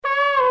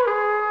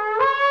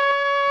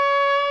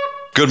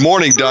Good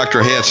morning,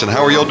 Dr. Hanson.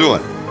 How are y'all doing?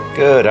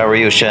 Good. How are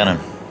you, Shannon?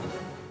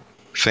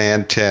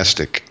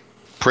 Fantastic.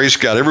 Praise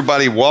God.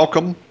 Everybody,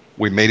 welcome.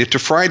 We made it to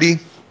Friday.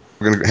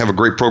 We're going to have a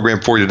great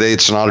program for you today.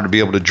 It's an honor to be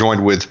able to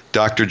join with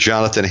Dr.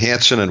 Jonathan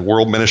Hanson and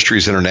World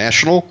Ministries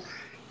International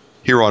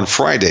here on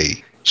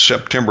Friday,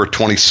 September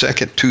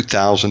 22nd,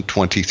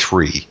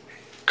 2023.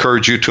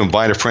 Encourage you to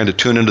invite a friend to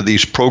tune into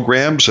these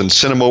programs and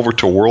send them over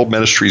to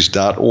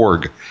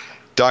worldministries.org.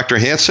 Dr.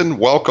 Hanson,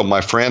 welcome, my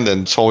friend,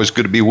 and it's always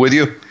good to be with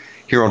you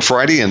here on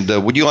Friday. And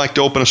would you like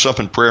to open us up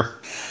in prayer?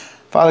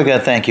 Father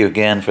God, thank you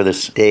again for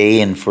this day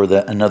and for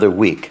another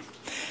week.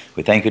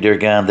 We thank you, dear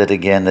God,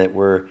 that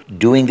we're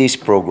doing these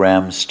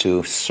programs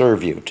to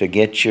serve you, to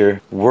get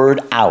your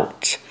word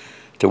out,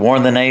 to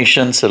warn the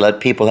nations, to let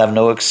people have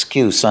no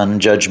excuse on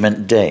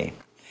Judgment Day.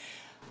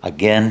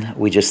 Again,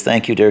 we just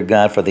thank you, dear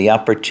God, for the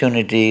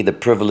opportunity, the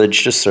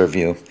privilege to serve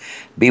you.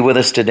 Be with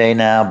us today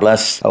now.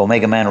 Bless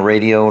Omega Man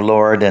Radio,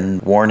 Lord, and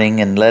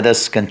warning, and let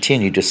us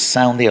continue to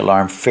sound the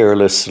alarm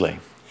fearlessly.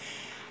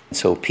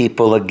 So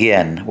people,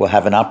 again, will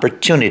have an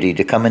opportunity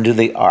to come into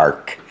the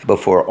ark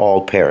before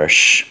all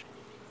perish.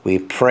 We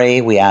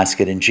pray, we ask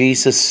it in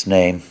Jesus'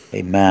 name.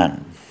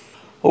 Amen.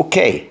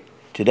 Okay,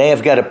 today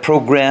I've got a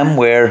program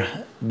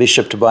where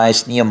Bishop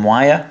Tobias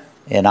Nyamwaya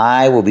and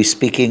I will be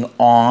speaking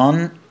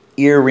on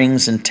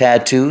earrings and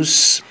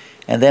tattoos,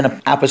 and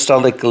then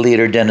Apostolic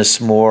Leader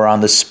Dennis Moore on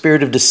the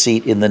spirit of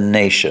deceit in the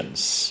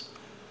nations.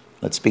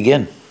 Let's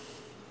begin.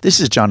 This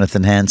is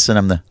Jonathan Hanson.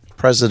 I'm the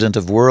President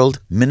of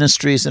World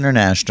Ministries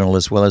International,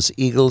 as well as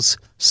Eagles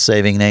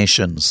Saving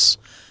Nations.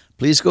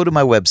 Please go to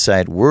my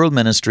website,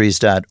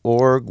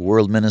 worldministries.org,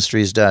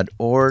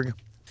 worldministries.org,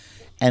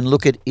 and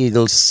look at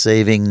Eagles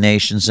Saving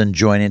Nations and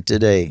join it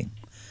today.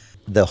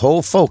 The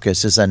whole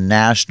focus is on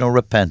national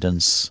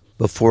repentance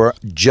before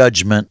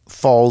judgment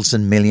falls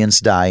and millions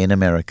die in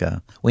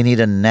America. We need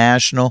a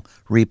national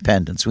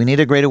repentance. We need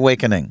a great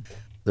awakening.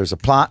 There's a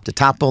plot to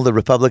topple the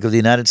Republic of the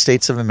United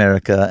States of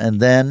America, and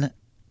then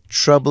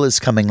trouble is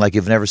coming like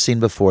you've never seen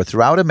before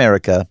throughout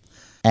America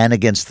and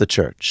against the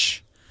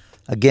church.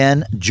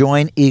 Again,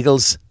 join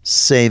Eagles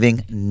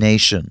Saving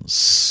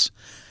Nations.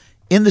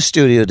 In the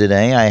studio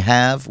today, I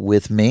have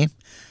with me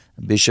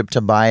Bishop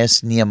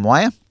Tobias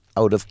Nyamwaya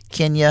out of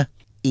Kenya,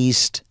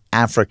 East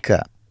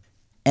Africa.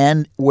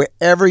 And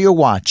wherever you're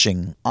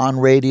watching, on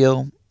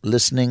radio,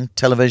 listening,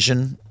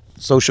 television,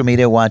 social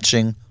media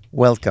watching,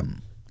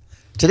 welcome.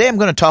 Today I'm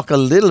going to talk a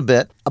little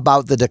bit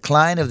about the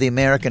decline of the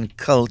American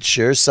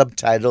culture,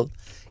 subtitled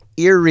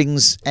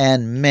Earrings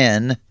and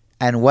Men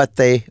and What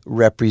They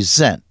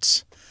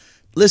Represent.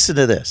 Listen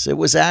to this. It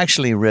was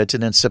actually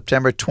written in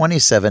September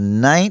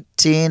 27,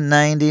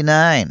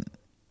 1999.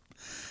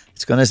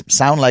 It's going to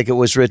sound like it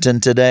was written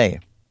today.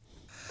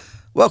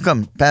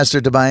 Welcome,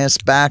 Pastor Tobias,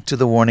 back to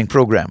the Warning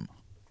Program.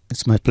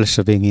 It's my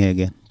pleasure being here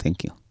again.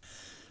 Thank you.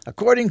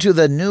 According to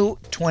the New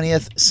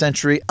 20th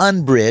Century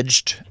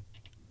Unbridged,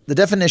 the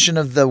definition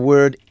of the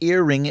word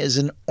earring is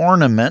an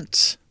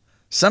ornament,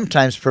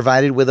 sometimes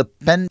provided with a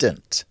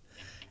pendant,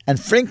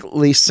 and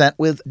frequently set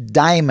with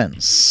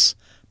diamonds,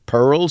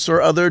 pearls,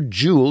 or other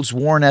jewels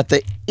worn at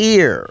the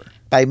ear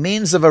by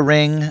means of a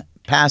ring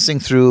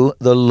passing through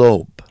the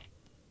lobe.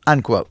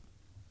 Unquote.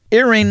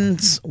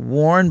 Earrings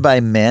worn by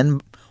men,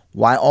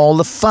 why all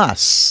the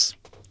fuss?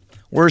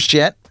 Worse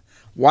yet,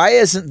 why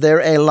isn't there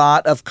a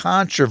lot of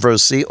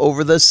controversy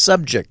over the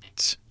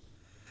subject?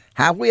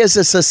 Have we as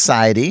a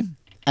society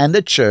and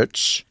the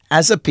church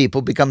as a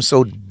people become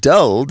so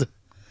dulled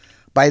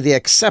by the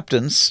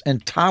acceptance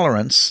and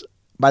tolerance,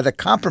 by the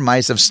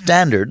compromise of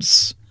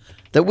standards,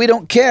 that we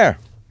don't care?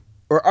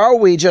 Or are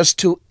we just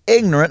too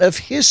ignorant of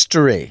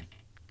history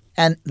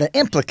and the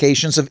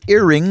implications of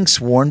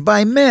earrings worn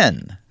by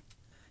men?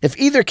 If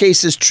either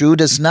case is true,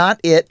 does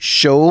not it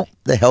show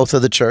the health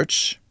of the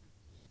church?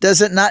 Does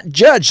it not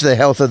judge the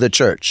health of the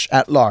church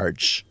at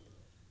large?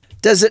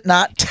 Does it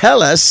not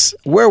tell us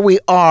where we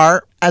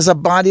are as a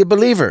body of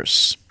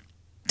believers?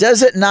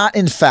 Does it not,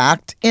 in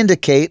fact,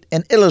 indicate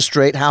and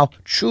illustrate how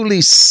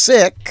truly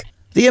sick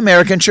the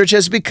American church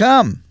has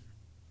become?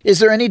 Is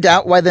there any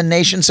doubt why the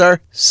nations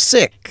are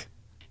sick?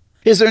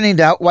 Is there any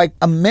doubt why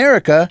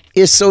America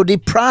is so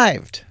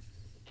deprived?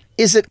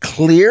 Is it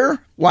clear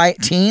why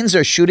teens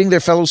are shooting their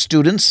fellow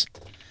students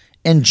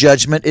and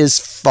judgment is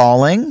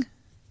falling?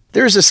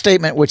 There's a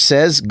statement which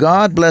says,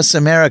 God bless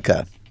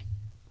America.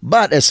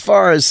 But as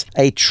far as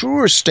a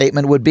truer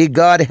statement would be,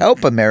 God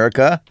help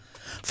America,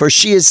 for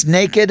she is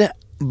naked,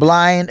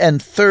 blind,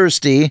 and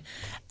thirsty,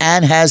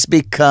 and has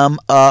become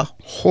a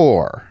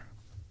whore.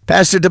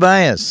 Pastor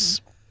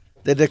Tobias,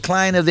 the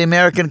decline of the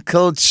American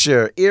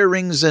culture,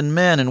 earrings and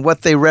men and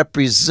what they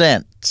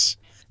represent.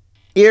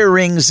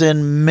 Earrings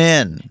and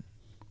men.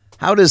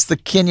 How does the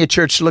Kenya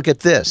church look at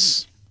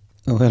this?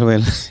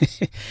 Well,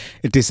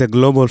 it is a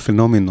global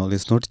phenomenon.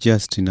 It's not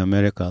just in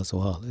America as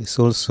well. It's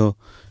also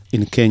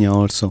in Kenya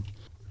also.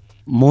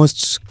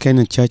 Most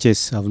Kenyan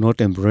churches have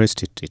not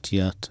embraced it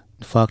yet.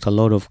 In fact, a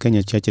lot of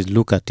Kenyan churches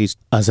look at it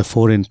as a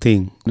foreign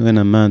thing. When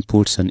a man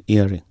puts an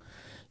earring,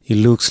 he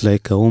looks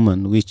like a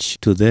woman,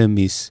 which to them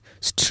is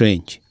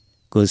strange.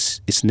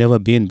 because it's never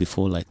been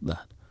before like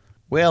that.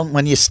 Well,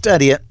 when you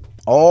study it,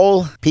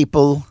 all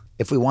people,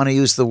 if we want to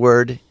use the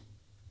word,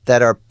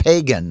 that are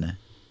pagan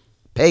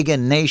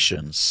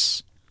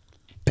nations,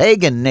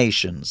 pagan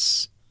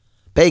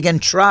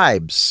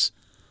tribes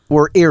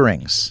wore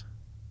earrings.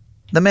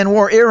 The men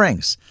wore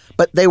earrings,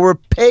 but they were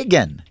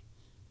pagan,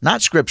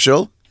 not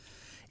scriptural.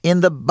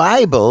 In the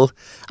Bible,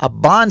 a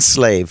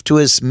bondslave to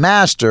his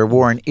master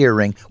wore an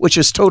earring, which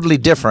is totally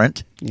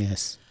different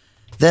Yes.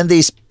 than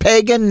these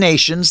pagan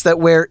nations that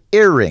wear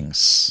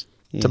earrings.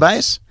 Yes.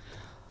 Tobias?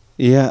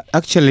 Yeah,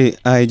 actually,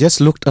 I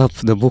just looked up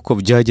the book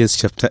of Judges,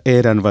 chapter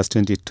 8 and verse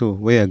 22,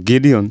 where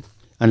Gideon,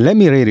 and let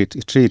me read it,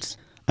 it reads,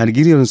 "And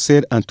Gideon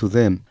said unto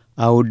them,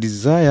 I would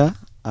desire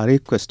a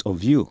request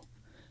of you,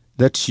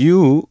 that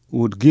you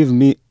would give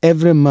me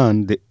every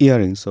man the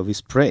earrings of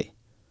his prey.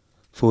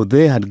 For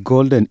they had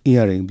golden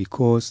earring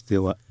because they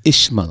were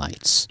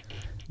Ishmaelites.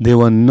 They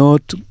were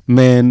not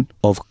men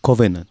of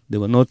covenant. They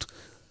were not,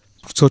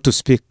 so to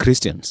speak,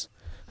 Christians.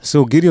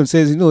 So Gideon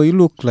says, you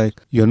look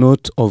like you're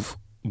not of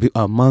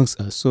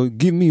amongst us. So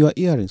give me your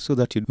earring so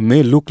that you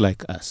may look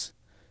like us."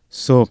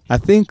 So I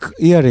think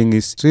earring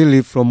is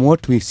really, from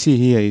what we see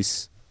here,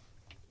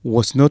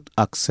 was not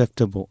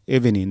acceptable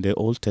even in the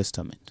Old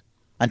Testament.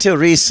 Until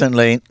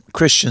recently,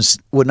 Christians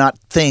would not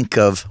think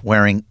of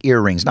wearing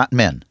earrings, not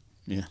men.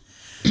 Yeah.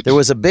 There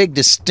was a big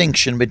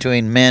distinction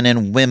between men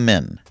and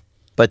women.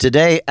 But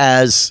today,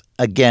 as,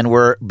 again,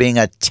 we're being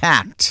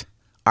attacked,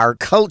 our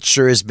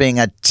culture is being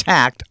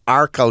attacked,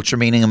 our culture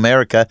meaning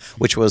America,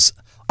 which was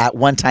at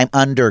one time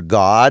under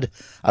God,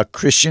 a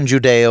Christian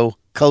Judeo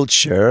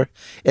culture,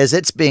 as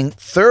it's being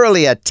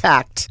thoroughly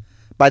attacked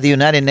by the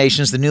United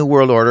Nations, the New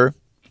World Order,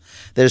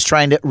 that is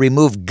trying to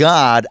remove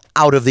God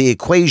out of the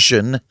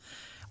equation.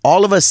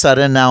 All of a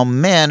sudden, now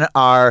men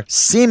are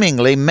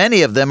seemingly,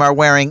 many of them are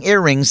wearing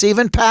earrings,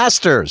 even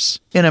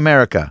pastors in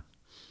America.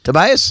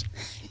 Tobias?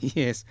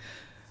 Yes.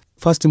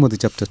 1 Timothy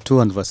chapter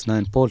 2 and verse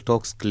 9, Paul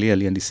talks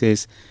clearly and he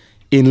says,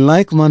 "In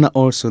like manner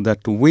also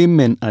that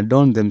women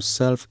adorn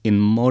themselves in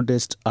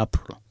modest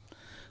apparel,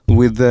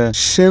 with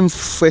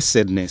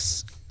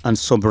shamefacedness and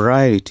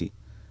sobriety,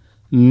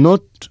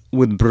 not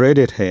with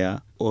braided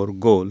hair or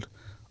gold,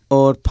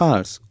 or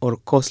pearls, or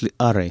costly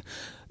array."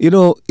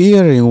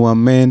 Earrings were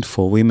meant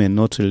for women,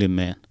 not really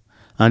men.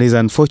 And it's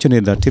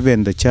unfortunate that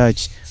even the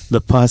church, the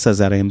pastors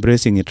are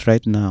embracing it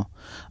right now.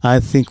 I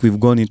think we've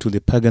gone into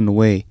the pagan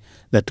way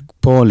that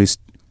Paul is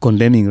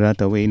condemning right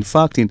away. In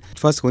fact, in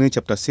 1 Corinthians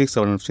chapter 6,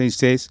 it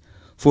says,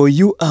 "For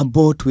you are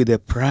bought with a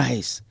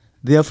price.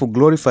 Therefore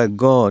glorify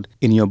God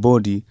in your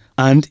body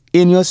and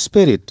in your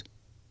spirit,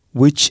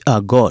 which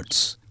are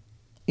God's."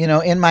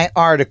 In my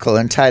article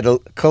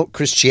entitled Cult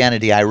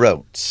Christianity, I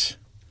wrote,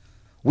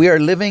 "We are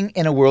living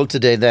in a world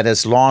today that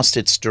has lost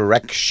its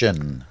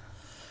direction.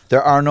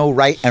 There are no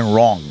right and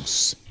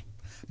wrongs.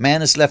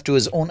 Man is left to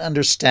his own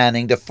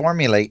understanding to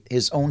formulate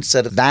his own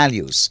set of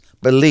values,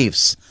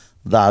 beliefs,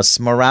 thus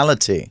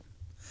morality.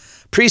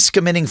 Priests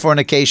committing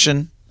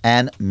fornication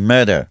and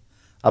murder,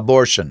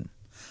 abortion,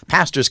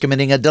 pastors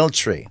committing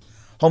adultery,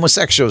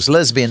 homosexuals,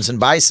 lesbians, and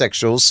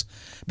bisexuals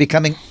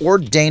becoming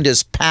ordained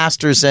as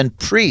pastors and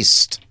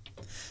priests,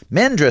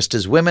 men dressed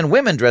as women,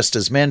 women dressed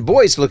as men,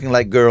 boys looking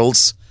like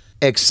girls,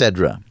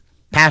 etc.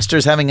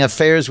 Pastors having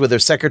affairs with their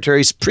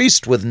secretaries,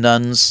 priests with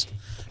nuns.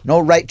 No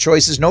right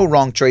choices, no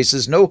wrong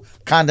choices, no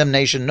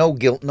condemnation, no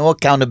guilt, no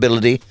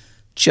accountability,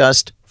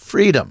 just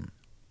freedom.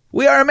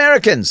 We are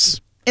Americans,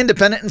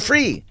 independent and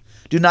free.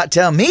 Do not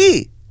tell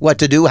me what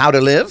to do, how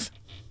to live.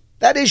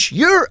 That is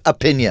your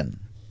opinion.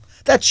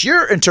 That's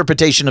your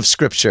interpretation of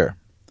Scripture.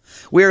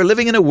 We are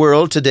living in a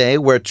world today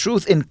where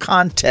truth in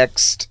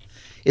context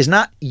is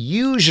not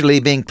usually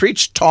being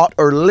preached, taught,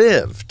 or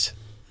lived.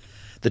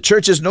 The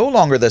church is no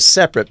longer the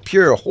separate,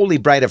 pure, holy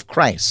bride of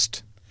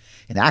Christ.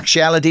 In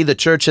actuality, the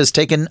church has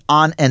taken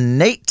on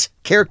innate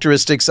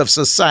characteristics of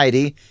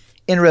society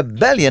in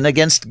rebellion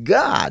against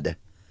God,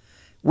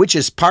 which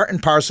is part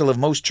and parcel of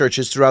most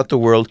churches throughout the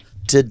world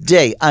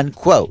today,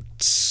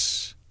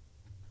 unquote.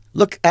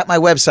 Look at my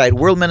website,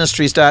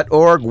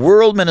 worldministries.org,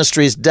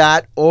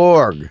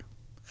 worldministries.org,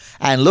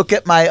 and look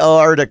at my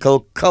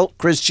article, Cult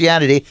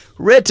Christianity,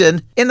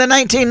 written in the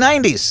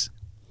 1990s.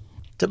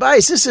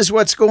 Tobias, this is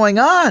what's going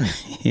on.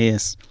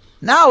 Yes.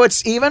 Now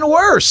it's even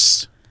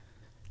worse.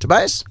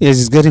 Tobias? Yes,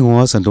 it's getting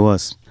worse and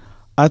worse.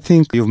 I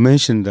think you've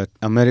mentioned that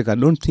America. I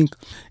don't think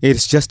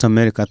it's just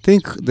America. I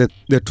think that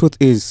the truth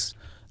is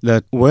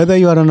that whether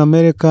you are an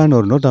American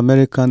or not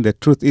American, the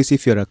truth is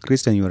if you're a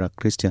Christian, you're a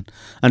Christian.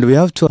 And we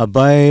have to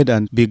abide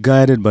and be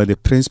guided by the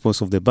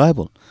principles of the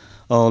Bible.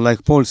 Or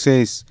like Paul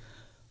says,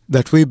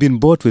 that we've been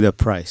bought with a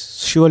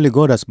price. Surely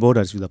God has bought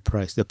us with a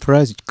price. The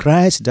price,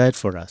 Christ died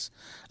for us.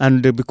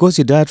 And because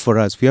He died for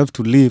us, we have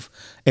to live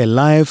a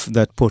life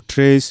that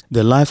portrays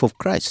the life of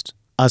Christ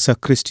as a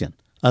Christian,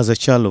 as a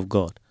child of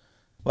God.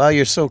 Well,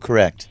 you're so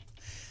correct.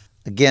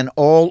 Again,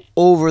 all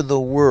over the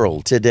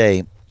world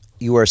today,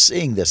 you are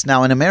seeing this.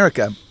 Now, in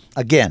America,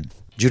 again,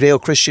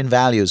 Judeo-Christian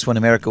values when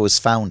America was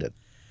founded.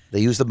 They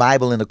used the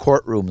Bible in the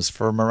courtrooms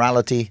for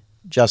morality,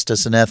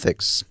 justice, and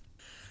ethics.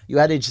 You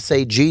had to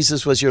say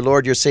Jesus was your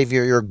Lord, your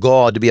Savior, your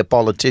God to be a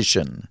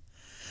politician.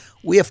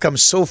 We have come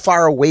so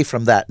far away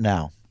from that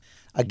now.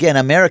 Again,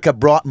 America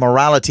brought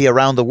morality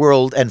around the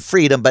world and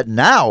freedom, but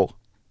now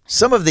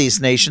some of these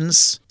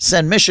nations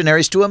send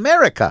missionaries to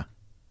America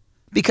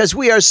because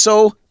we are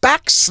so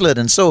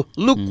backslidden, so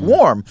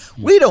lukewarm.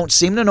 We don't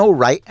seem to know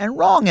right and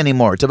wrong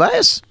anymore,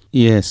 Tobias.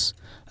 Yes,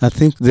 I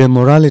think the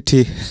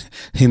morality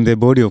in the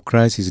body of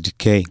Christ is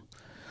decaying.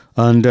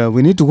 And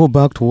we need to go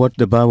back to what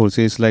the Bible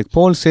says. Like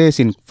Paul says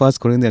in 1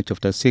 Corinthians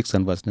chapter 6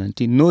 and verse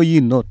 19, "Know ye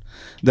not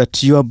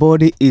that your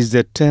body is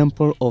the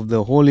temple of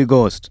the Holy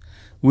Ghost,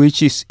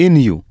 which is in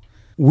you,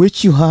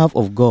 which you have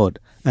of God,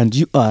 and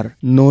you are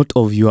not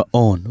of your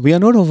own." We are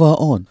not of our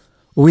own.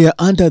 We are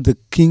under the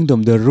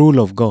kingdom, the rule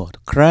of God.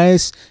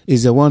 Christ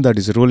is the one that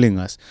is ruling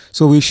us.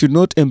 So we should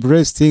not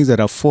embrace things that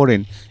are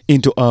foreign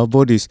into our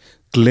bodies,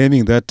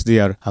 claiming that they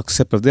are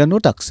acceptable. They are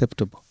not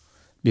acceptable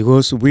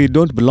because we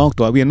don't belong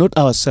to we are not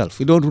ourselves.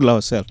 We don't rule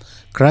ourselves.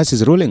 Christ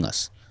is ruling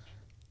us.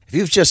 If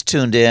you've just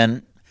tuned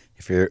in,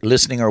 if you're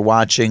listening or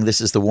watching,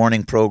 this is the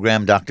Warning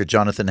Program. Dr.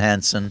 Jonathan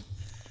Hansen,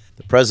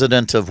 the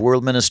president of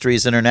World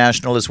Ministries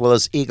International, as well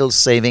as Eagles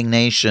Saving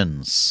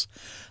Nations.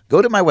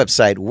 Go to my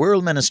website,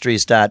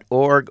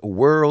 worldministries.org,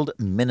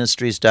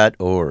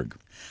 worldministries.org.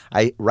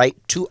 I write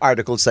 2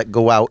 articles that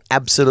go out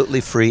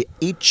absolutely free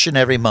each and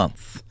every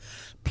month.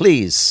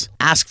 Please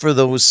ask for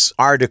those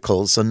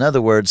articles. In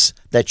other words,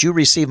 that you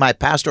receive my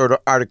past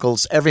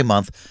articles every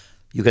month.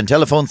 You can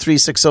telephone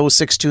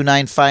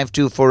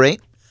 360-629-5248,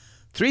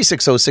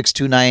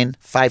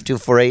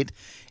 360-629-5248,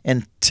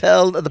 and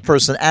tell the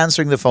person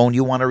answering the phone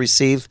you want to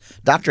receive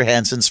Dr.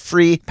 Hansen's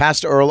free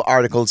pastoral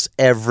articles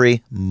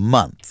every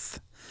month.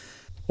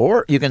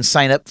 Or you can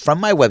sign up from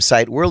my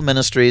website,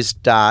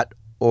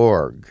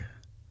 worldministries.org.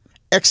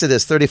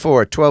 Exodus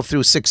 34, 12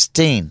 through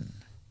 16.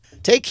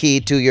 Take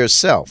heed to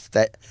yourself,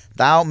 that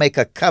thou make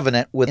a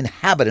covenant with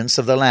inhabitants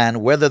of the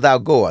land, whither thou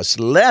goest,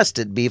 lest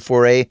it be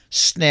for a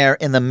snare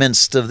in the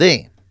midst of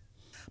thee.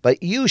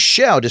 But you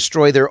shall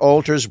destroy their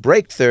altars,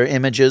 break their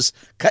images,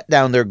 cut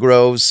down their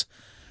groves.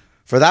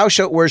 For thou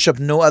shalt worship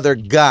no other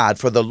God,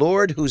 for the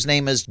Lord, whose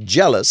name is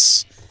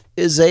jealous,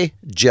 is a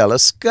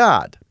jealous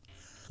God.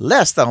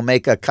 Lest thou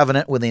make a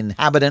covenant with the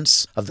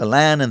inhabitants of the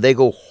land, and they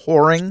go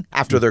whoring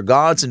after their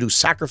gods, and do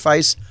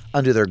sacrifice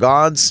unto their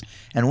gods.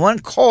 And one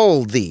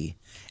call thee,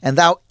 and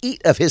thou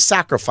eat of his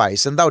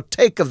sacrifice, and thou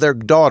take of their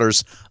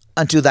daughters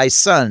unto thy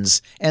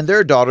sons, and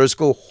their daughters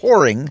go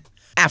whoring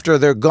after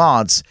their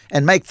gods,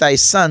 and make thy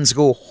sons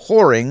go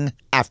whoring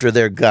after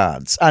their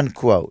gods.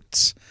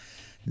 Unquote.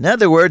 In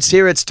other words,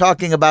 here it's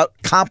talking about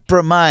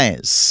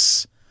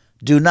compromise.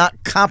 Do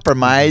not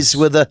compromise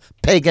with the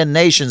pagan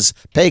nations,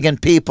 pagan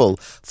people.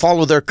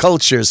 Follow their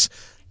cultures.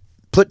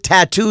 Put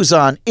tattoos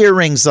on,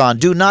 earrings on.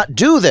 Do not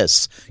do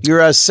this.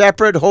 You're a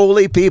separate,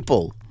 holy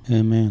people.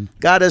 Amen.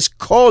 God has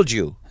called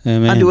you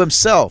unto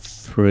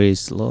himself.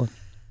 Praise the Lord.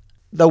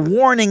 The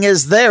warning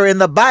is there in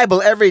the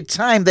Bible. Every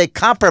time they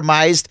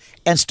compromised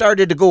and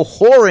started to go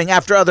whoring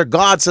after other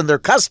gods and their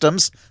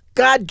customs,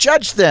 God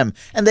judged them,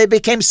 and they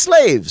became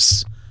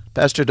slaves.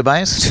 Pastor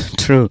Tobias?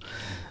 True.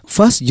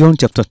 1 John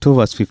chapter 2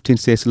 verse 15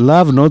 says,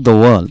 "Love not the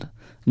world,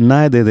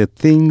 neither the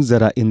things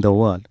that are in the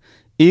world.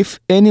 If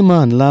any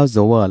man loves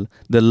the world,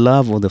 the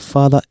love of the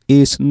Father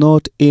is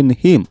not in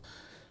him."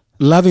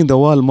 Loving the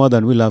world more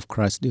than we love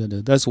Christ.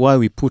 That's why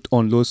we put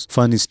on those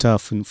funny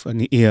stuff and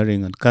funny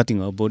earring and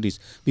cutting our bodies,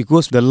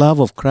 because the love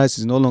of Christ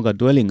is no longer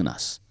dwelling in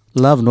us.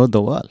 Love not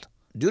the world.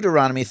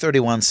 Deuteronomy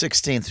 31,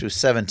 16 through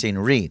 17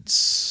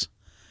 reads,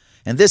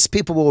 "And this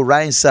people will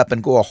rise up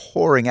and go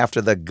a-whoring after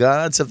the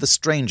gods of the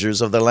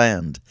strangers of the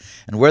land,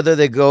 and whither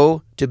they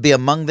go to be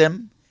among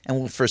them, and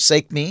will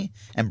forsake me,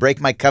 and break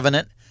my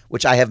covenant,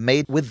 which I have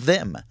made with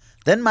them.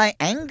 Then my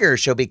anger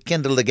shall be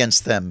kindled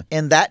against them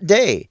in that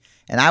day,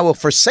 and I will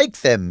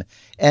forsake them,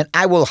 and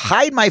I will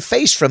hide my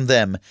face from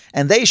them,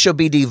 and they shall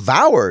be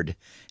devoured,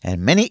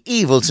 and many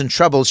evils and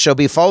troubles shall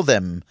befall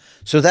them,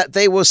 so that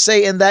they will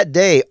say in that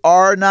day,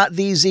 Are not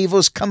these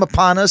evils come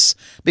upon us,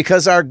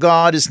 because our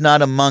God is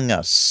not among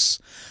us?"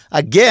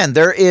 Again,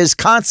 there is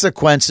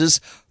consequences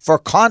for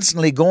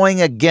constantly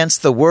going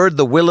against the word,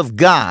 the will of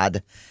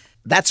God.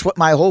 That's what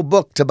my whole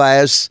book,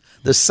 Tobias,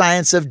 The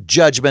Science of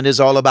Judgment, is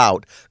all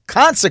about.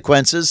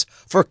 Consequences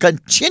for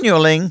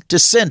continuing to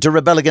sin, to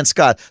rebel against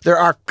God. There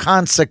are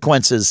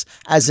consequences.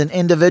 As an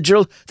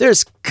individual,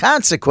 there's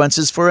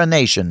consequences for a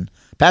nation.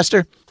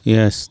 Pastor?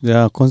 Yes, there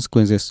are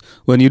consequences.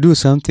 When you do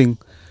something,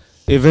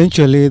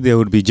 eventually there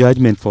would be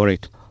judgment for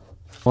it.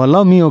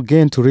 Allow me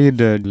again to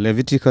read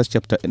Leviticus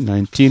chapter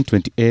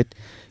 19:28.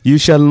 "You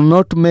shall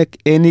not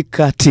make any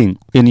cutting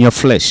in your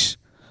flesh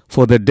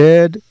for the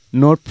dead,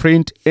 nor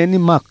print any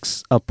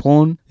marks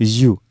upon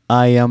you.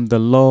 I am the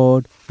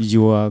Lord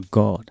your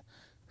God."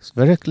 It's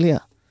very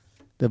clear.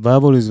 The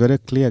Bible is very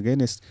clear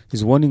against,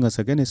 is warning us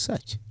against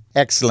such.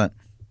 Excellent.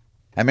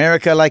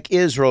 America, like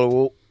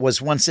Israel, was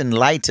once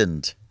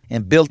enlightened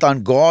and built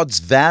on God's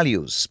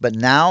values, but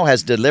now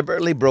has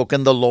deliberately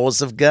broken the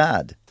laws of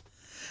God.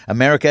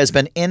 America has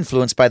been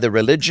influenced by the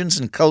religions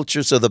and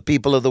cultures of the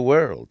people of the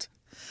world.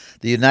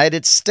 The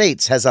United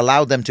States has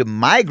allowed them to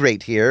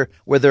migrate here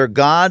with their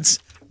gods,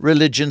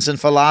 religions, and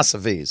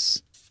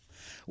philosophies.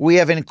 We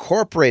have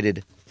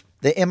incorporated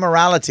the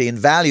immorality and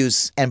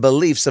values and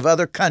beliefs of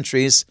other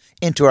countries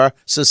into our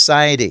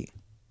society.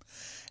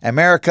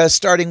 America,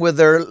 starting with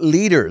their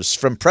leaders,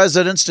 from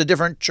presidents to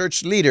different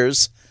church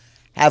leaders,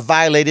 have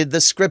violated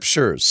the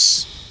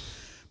scriptures.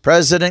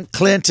 President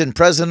Clinton,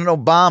 President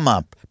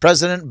Obama,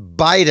 President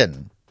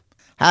Biden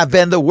have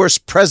been the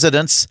worst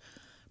presidents,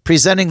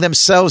 presenting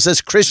themselves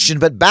as Christian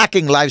but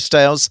backing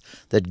lifestyles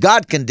that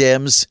God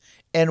condemns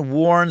and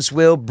warns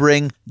will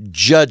bring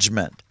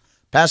judgment.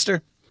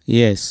 Pastor?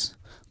 Yes,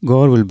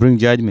 God will bring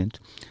judgment.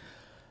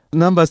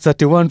 Numbers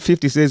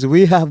 31:50 says,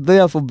 "We have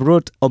therefore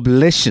brought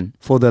oblation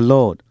for the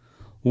Lord,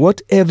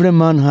 what every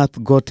man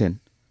hath gotten,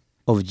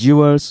 of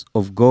jewels,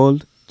 of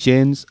gold,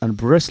 chains, and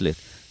bracelets,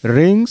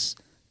 rings,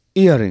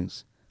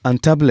 earrings,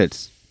 and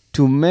tablets,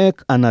 to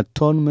make an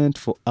atonement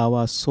for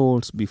our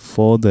souls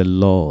before the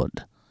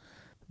Lord."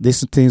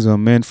 These things were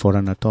meant for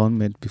an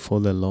atonement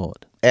before the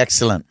Lord.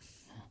 Excellent.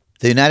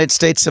 The United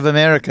States of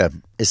America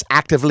is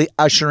actively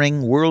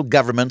ushering world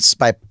governments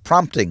by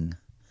prompting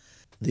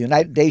the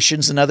United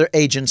Nations and other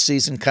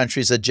agencies and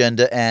countries'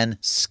 agenda and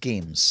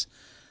schemes.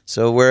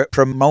 So we're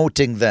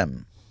promoting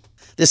them.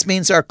 This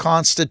means our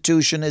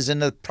Constitution is in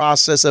the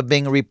process of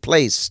being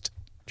replaced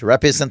to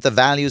represent the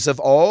values of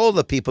all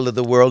the people of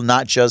the world,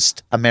 not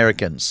just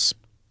Americans.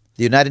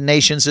 The United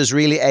Nations is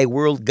really a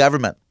world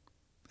government,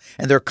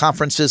 and their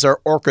conferences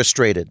are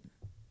orchestrated.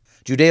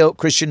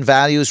 Judeo-Christian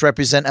values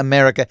represent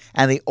America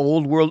and the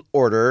old world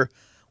order,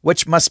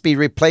 which must be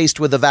replaced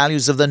with the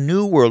values of the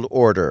new world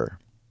order,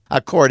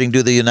 according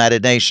to the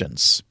United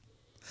Nations.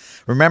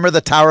 Remember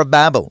the Tower of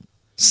Babel.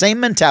 Same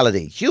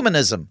mentality,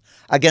 humanism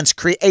against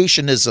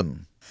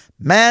creationism.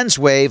 Man's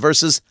way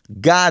versus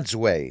God's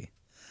way.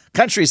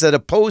 Countries that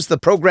oppose the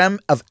program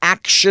of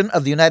action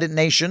of the United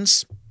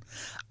Nations,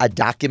 a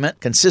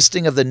document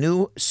consisting of the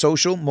new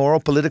social,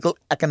 moral, political,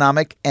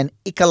 economic, and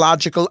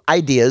ecological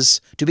ideas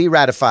to be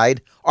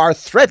ratified, are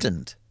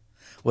threatened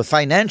with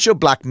financial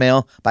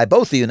blackmail by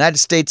both the United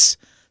States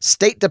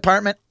State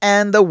Department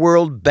and the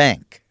World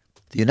Bank.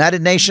 The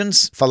United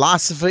Nations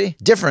philosophy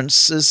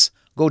differences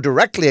go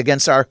directly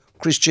against our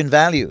Christian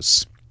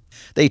values.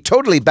 They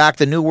totally back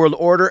the New World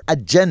Order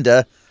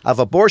agenda of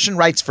abortion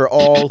rights for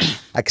all,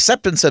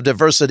 acceptance of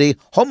diversity,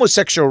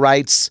 homosexual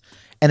rights,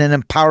 and an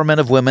empowerment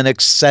of women,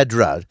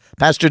 etc.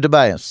 Pastor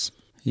Tobias.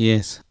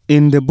 Yes.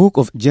 In the book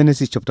of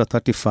Genesis chapter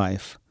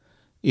 35,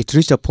 it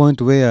reached a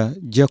point where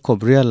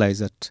Jacob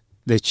realized that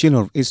the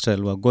children of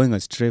Israel were going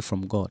astray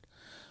from God,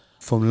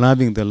 from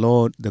loving the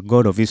Lord, the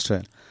God of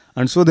Israel.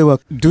 And so they were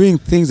doing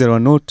things that were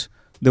not,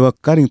 they were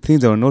carrying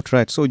things that were not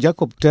right. So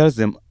Jacob tells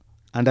them,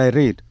 and I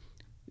read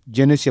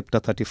Genesis chapter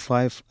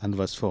 35 and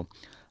verse 4.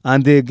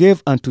 "And they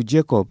gave unto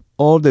Jacob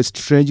all the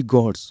strange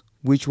gods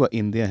which were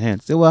in their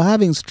hands." They were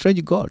having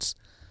strange gods.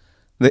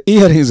 The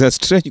earrings are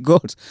strange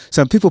gods.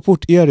 Some people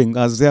put earrings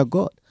as their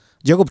God.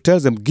 Jacob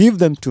tells them, "Give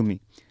them to me."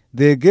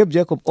 They gave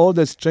Jacob all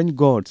the strange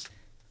gods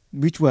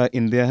which were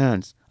in their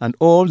hands, and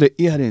all the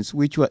earrings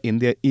which were in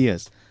their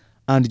ears.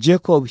 And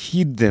Jacob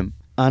hid them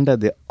under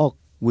the oak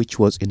which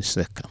was in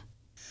Shechem.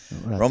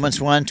 Romans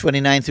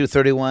 1:29 through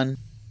 31.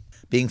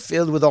 Being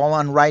filled with all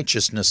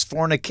unrighteousness,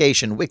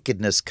 fornication,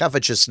 wickedness,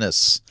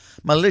 covetousness,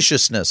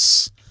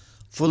 maliciousness,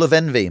 full of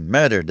envy,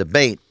 murder,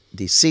 debate,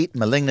 deceit,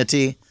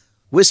 malignity,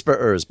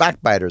 whisperers,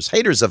 backbiters,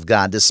 haters of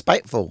God,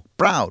 despiteful,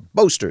 proud,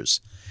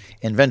 boasters,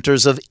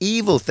 inventors of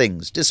evil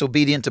things,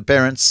 disobedient to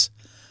parents,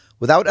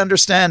 without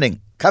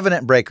understanding,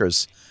 covenant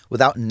breakers,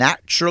 without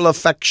natural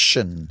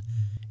affection,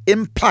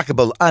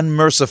 implacable,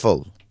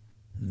 unmerciful.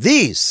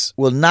 These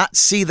will not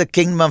see the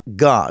kingdom of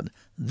God.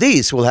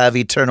 These will have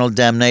eternal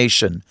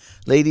damnation.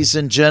 Ladies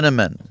and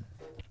gentlemen,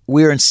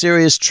 we're in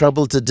serious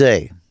trouble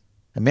today.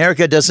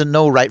 America doesn't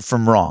know right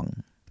from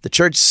wrong. The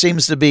church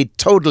seems to be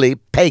totally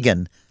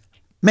pagan.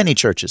 Many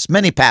churches,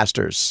 many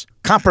pastors,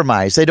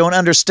 compromise. They don't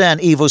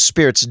understand evil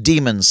spirits,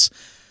 demons,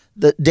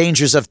 the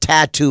dangers of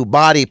tattoo,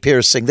 body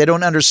piercing. They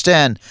don't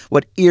understand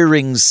what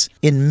earrings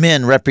in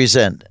men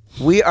represent.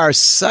 We are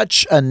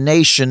such a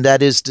nation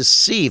that is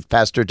deceived,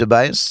 Pastor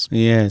Tobias.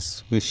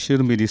 Yes, we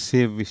shouldn't be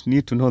deceived. We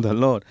need to know the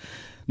Lord.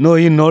 Know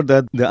ye not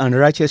that the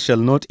unrighteous shall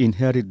not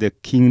inherit the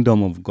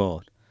kingdom of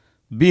God?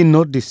 Be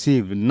not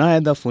deceived,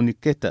 neither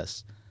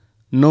fornicators,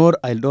 nor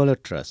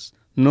idolaters,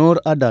 nor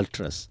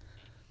adulterers,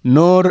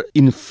 nor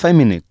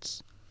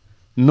effeminates,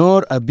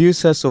 nor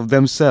abusers of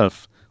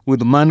themselves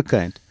with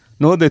mankind,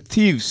 nor the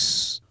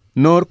thieves,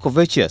 nor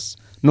covetous,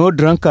 nor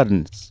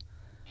drunkards,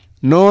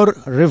 nor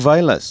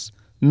revilers,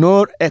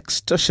 nor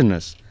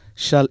extortioners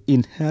shall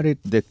inherit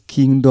the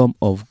kingdom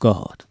of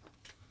God.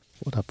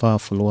 What a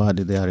powerful word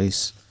there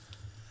is.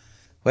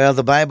 Well,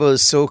 the Bible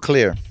is so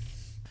clear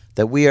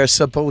that we are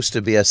supposed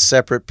to be a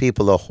separate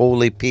people, a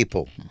holy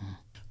people.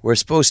 We're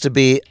supposed to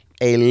be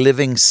a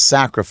living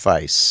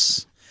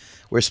sacrifice.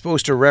 We're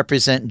supposed to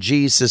represent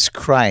Jesus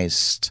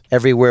Christ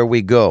everywhere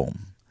we go.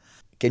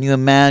 Can you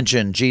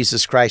imagine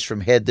Jesus Christ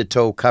from head to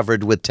toe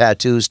covered with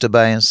tattoos,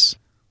 Tobias?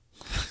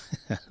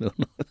 I don't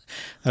know.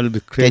 That would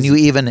be crazy. Can you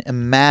even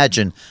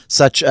imagine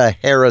such a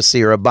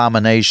heresy or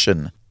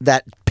abomination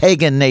that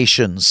pagan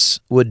nations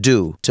would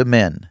do to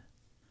men?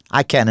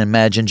 I can't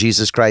imagine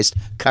Jesus Christ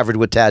covered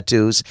with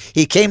tattoos.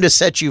 He came to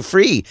set you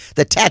free.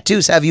 The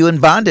tattoos have you in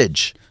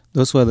bondage.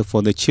 Those were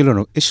for the children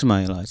of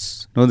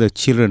Ishmaelites, not the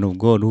children of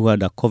God who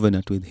had a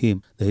covenant with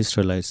him. The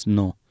Israelites,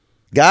 no.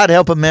 God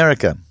help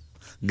America.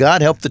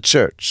 God help the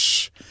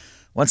church.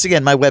 Once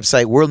again, my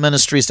website,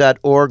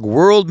 worldministries.org,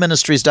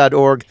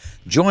 worldministries.org.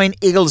 Join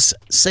Eagles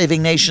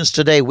Saving Nations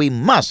today. We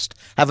must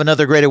have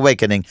another great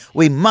awakening.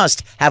 We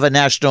must have a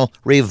national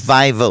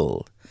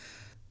revival.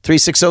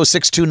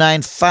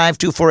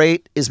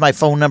 360-629-5248 is my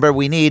phone number.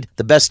 We need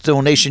the best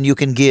donation you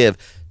can give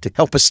to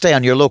help us stay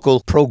on your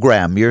local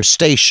program, your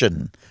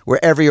station,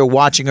 wherever you're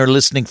watching or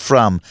listening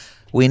from.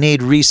 We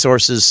need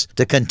resources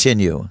to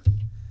continue.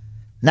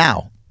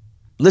 Now,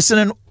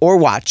 listen or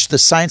watch The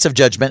Science of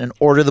Judgment and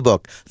order the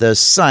book, The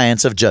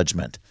Science of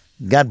Judgment.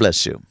 God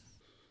bless you.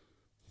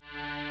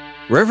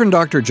 Reverend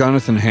Dr.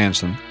 Jonathan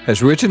Hansen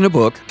has written a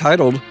book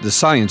titled The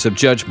Science of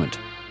Judgment.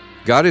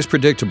 God is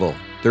predictable.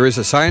 There is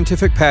a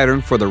scientific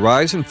pattern for the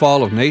rise and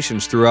fall of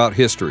nations throughout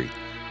history.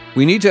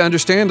 We need to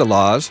understand the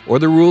laws or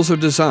the rules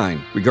of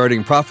design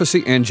regarding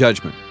prophecy and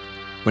judgment.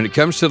 When it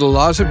comes to the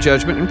laws of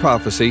judgment and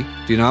prophecy,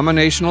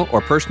 denominational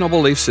or personal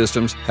belief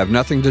systems have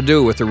nothing to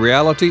do with the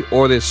reality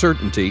or the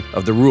certainty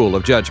of the rule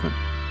of judgment.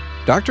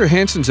 Dr.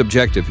 Hansen's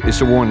objective is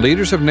to warn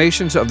leaders of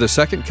nations of the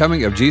second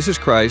coming of Jesus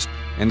Christ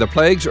and the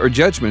plagues or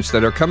judgments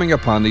that are coming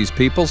upon these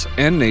peoples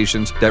and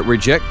nations that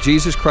reject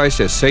Jesus Christ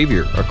as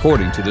Savior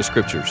according to the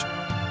Scriptures.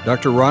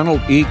 Dr.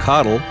 Ronald E.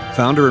 Cottle,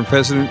 founder and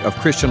president of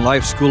Christian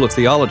Life School of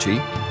Theology,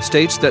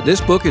 states that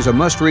this book is a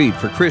must-read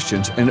for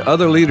Christians and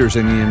other leaders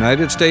in the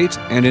United States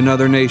and in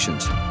other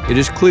nations. It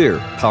is clear,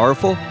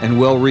 powerful, and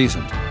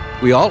well-reasoned.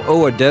 We all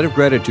owe a debt of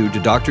gratitude to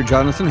Dr.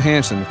 Jonathan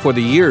Hansen for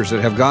the years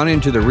that have gone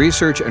into the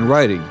research and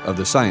writing of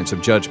The Science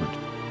of Judgment.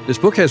 This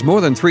book has more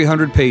than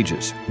 300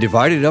 pages,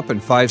 divided up in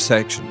 5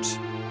 sections.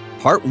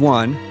 Part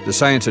 1, The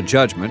Science of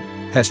Judgment,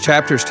 has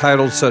chapters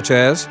titled such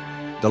as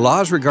The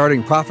Laws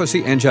Regarding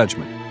Prophecy and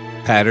Judgment,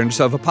 Patterns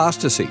of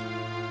Apostasy,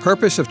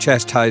 Purpose of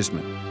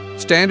Chastisement,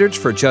 Standards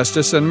for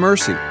Justice and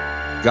Mercy,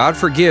 God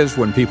Forgives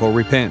When People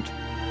Repent,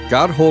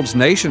 God Holds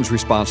Nations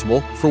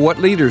Responsible for What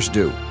Leaders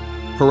Do,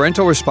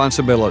 Parental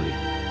Responsibility,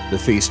 The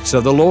Feasts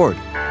of the Lord,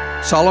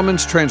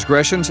 Solomon's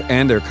Transgressions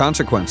and Their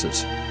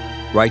Consequences,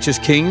 Righteous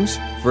Kings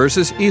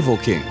versus Evil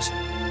Kings,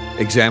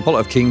 Example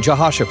of King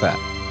Jehoshaphat,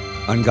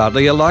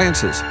 Ungodly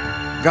Alliances,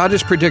 God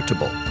is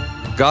Predictable,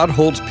 God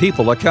Holds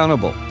People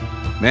Accountable,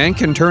 Man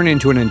can turn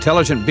into an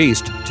intelligent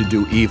beast to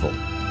do evil.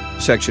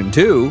 Section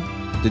 2,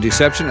 The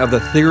Deception of the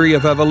Theory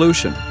of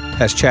Evolution,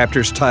 has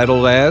chapters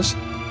titled as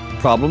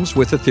Problems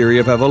with the Theory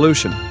of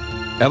Evolution,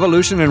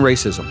 Evolution and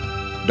Racism,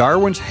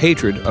 Darwin's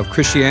Hatred of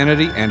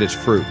Christianity and Its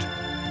Fruit.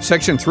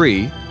 Section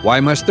 3, Why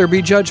Must There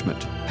Be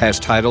Judgment, has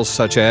titles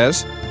such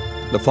as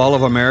The Fall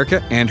of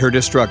America and Her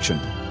Destruction,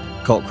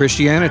 Cult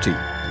Christianity,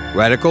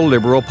 Radical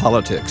Liberal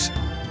Politics.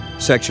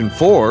 Section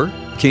 4,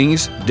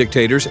 Kings,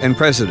 Dictators, and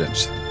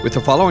Presidents, with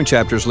the following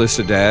chapters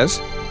listed as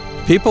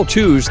People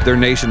Choose Their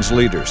Nation's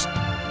Leaders,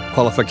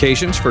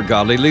 Qualifications for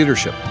Godly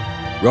Leadership,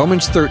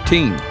 Romans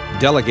 13,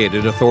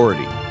 Delegated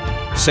Authority,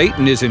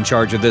 Satan is in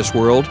charge of this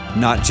world,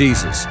 not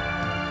Jesus.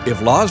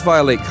 If laws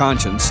violate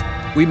conscience,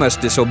 we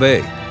must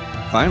disobey.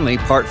 Finally,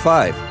 Part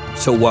 5,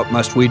 So What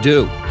Must We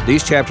Do?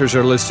 These chapters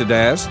are listed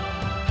as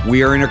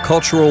We Are in a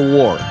Cultural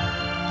War,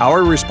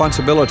 Our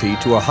Responsibility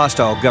to a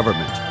Hostile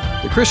Government,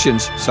 The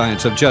Christian's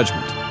Science of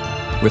Judgment.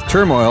 With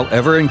turmoil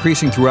ever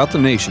increasing throughout the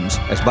nations,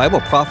 as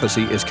Bible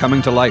prophecy is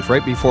coming to life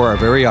right before our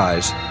very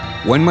eyes,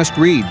 one must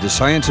read The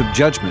Science of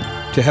Judgment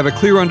to have a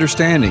clear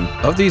understanding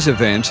of these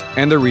events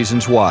and the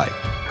reasons why.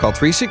 Call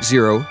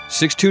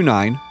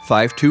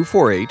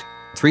 360-629-5248,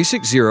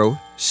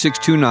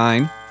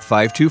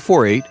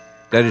 360-629-5248,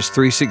 that is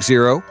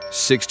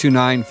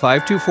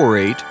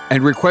 360-629-5248,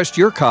 and request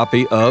your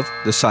copy of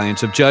The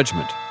Science of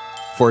Judgment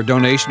for a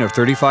donation of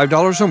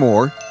 $35 or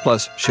more,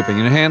 plus shipping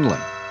and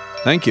handling.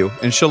 Thank you,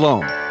 and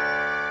shalom.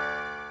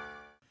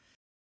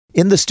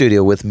 In the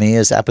studio with me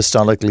is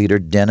Apostolic Leader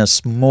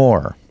Dennis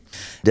Moore.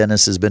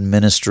 Dennis has been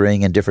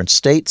ministering in different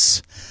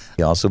states.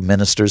 He also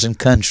ministers in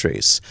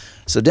countries.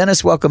 So,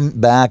 Dennis, welcome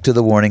back to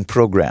the Warning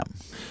Program.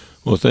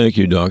 Well, thank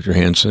you, Dr.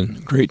 Hansen.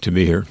 Great to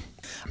be here.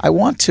 I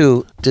want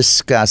to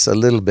discuss a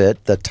little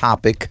bit the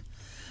topic,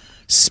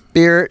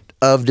 Spirit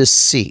of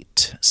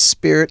Deceit.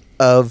 Spirit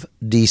of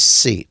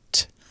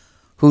Deceit.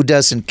 Who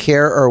doesn't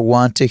care or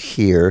want to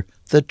hear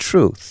the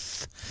truth?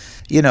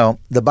 You know,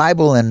 the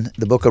Bible in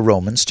the book of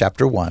Romans,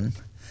 chapter 1,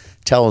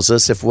 tells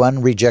us if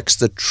one rejects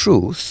the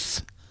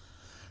truth,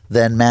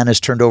 then man is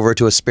turned over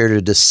to a spirit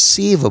of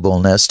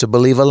deceivableness to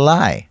believe a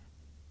lie.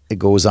 It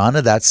goes on,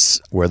 and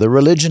that's where the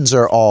religions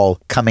are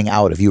all coming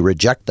out. If you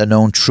reject the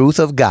known truth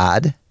of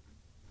God,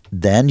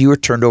 then you are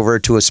turned over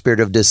to a spirit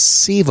of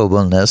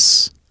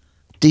deceivableness,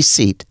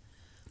 deceit,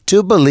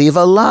 to believe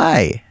a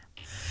lie.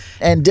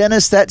 And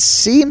Dennis, that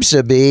seems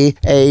to be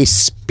a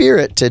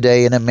spirit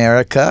today in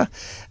America.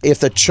 If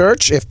the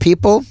church, if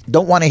people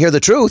don't want to hear the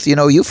truth,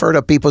 you've heard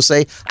of people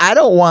say, I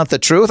don't want the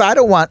truth, I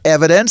don't want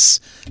evidence,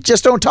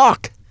 just don't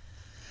talk.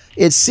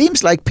 It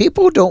seems like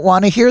people don't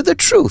want to hear the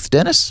truth,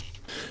 Dennis.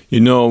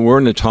 We're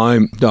in a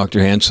time, Dr.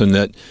 Hansen,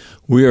 that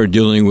we are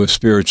dealing with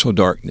spiritual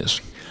darkness,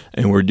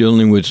 and we're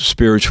dealing with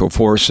spiritual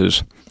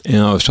forces. And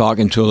I was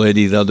talking to a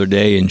lady the other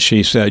day, and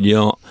she said,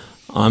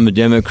 I'm a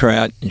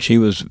Democrat, and she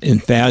was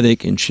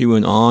emphatic, and she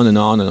went on and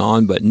on and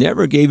on, but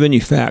never gave any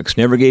facts,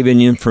 never gave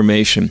any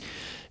information.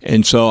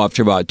 And so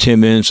after about 10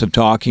 minutes of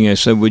talking, I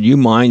said, would you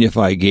mind if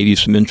I gave you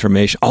some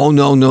information? Oh,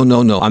 no.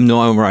 I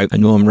know I'm right.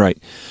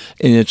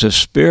 And it's a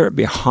spirit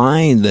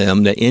behind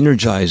them that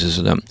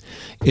energizes them.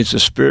 It's a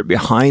spirit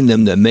behind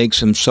them that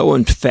makes them so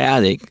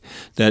emphatic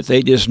that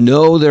they just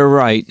know they're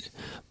right,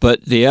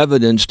 but the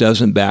evidence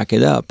doesn't back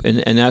it up.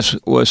 And that's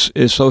what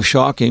is so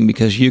shocking,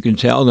 because you can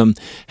tell them,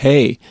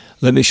 hey,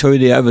 let me show you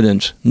the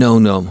evidence. No,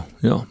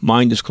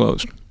 mind is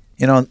closed.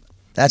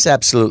 That's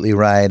absolutely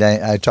right.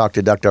 I talked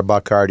to Dr.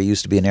 Buckhart. He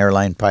used to be an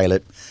airline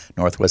pilot,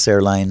 Northwest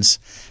Airlines.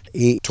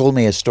 He told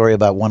me a story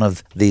about one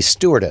of the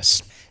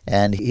stewardess,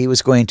 and he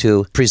was going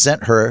to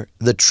present her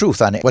the truth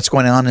on what's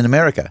going on in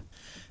America.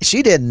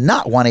 She did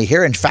not want to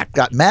hear, in fact,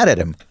 got mad at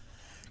him.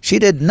 She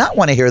did not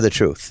want to hear the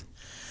truth.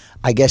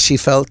 I guess she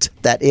felt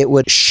that it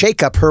would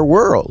shake up her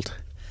world.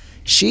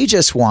 She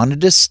just wanted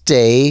to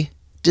stay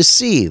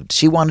deceived.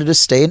 She wanted to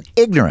stay in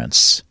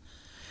ignorance.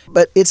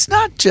 But it's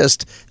not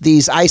just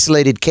these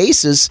isolated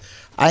cases.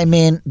 I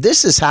mean,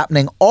 this is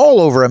happening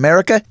all over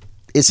America.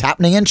 It's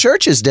happening in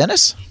churches,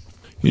 Dennis.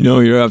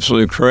 You're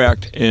absolutely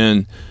correct.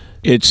 And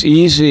it's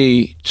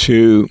easy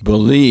to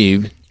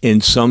believe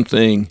in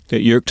something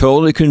that you're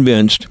totally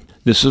convinced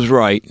this is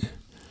right.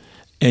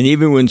 And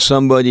even when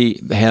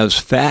somebody has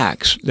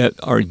facts that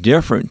are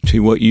different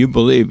to what you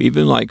believe,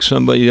 even like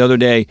somebody the other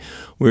day,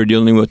 we were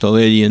dealing with a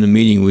lady in a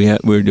meeting. We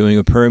were doing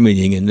a prayer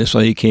meeting, and this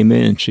lady came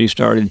in and she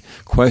started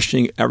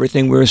questioning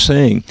everything we were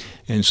saying.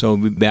 And so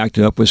we backed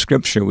it up with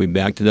Scripture. We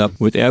backed it up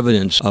with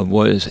evidence of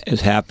what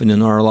has happened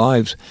in our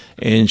lives.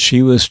 And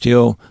she was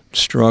still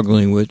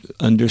struggling with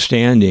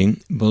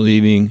understanding,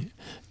 believing,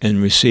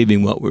 and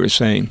receiving what we were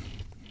saying.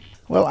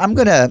 Well, I'm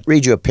going to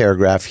read you a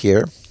paragraph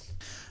here.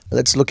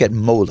 Let's look at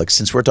Moloch,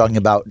 since we're talking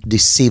about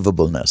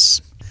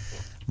deceivableness.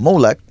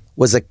 Moloch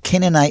was a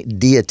Canaanite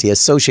deity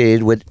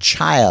associated with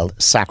child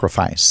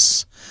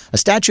sacrifice. A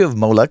statue of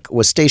Moloch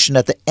was stationed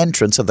at the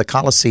entrance of the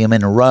Colosseum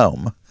in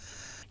Rome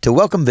to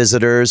welcome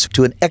visitors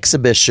to an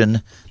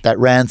exhibition that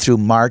ran through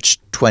March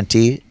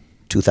 20,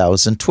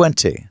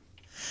 2020.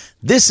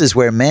 This is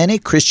where many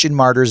Christian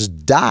martyrs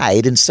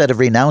died instead of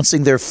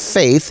renouncing their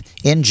faith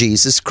in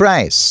Jesus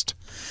Christ.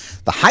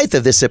 The height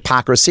of this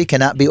hypocrisy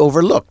cannot be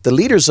overlooked. The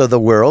leaders of the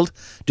world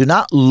do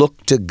not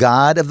look to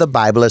God of the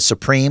Bible as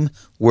supreme,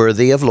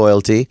 worthy of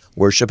loyalty,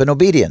 worship, and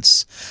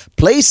obedience.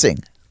 Placing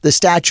the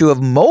statue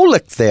of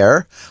Moloch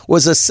there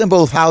was a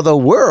symbol of how the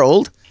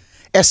world,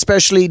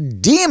 especially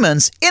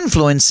demons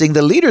influencing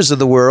the leaders of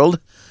the world,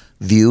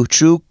 view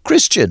true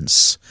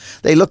Christians.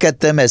 They look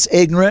at them as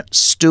ignorant,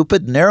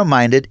 stupid,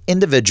 narrow-minded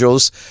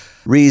individuals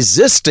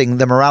resisting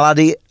the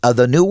morality of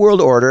the New World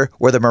Order,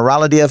 where the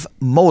morality of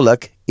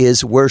Moloch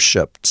is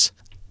worshipped.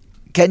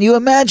 Can you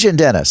imagine,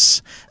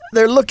 Dennis?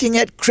 They're looking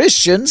at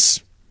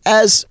Christians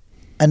as,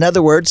 in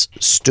other words,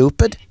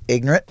 stupid,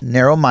 ignorant,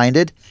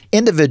 narrow-minded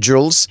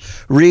individuals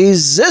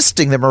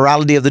resisting the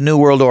morality of the New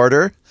World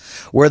Order,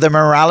 where the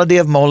morality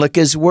of Moloch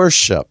is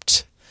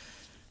worshipped.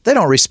 They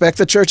don't respect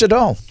the church at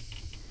all.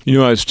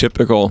 It's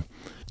typical.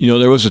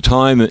 There was a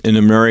time in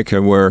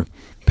America where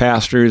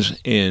pastors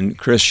and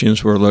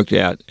Christians were looked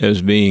at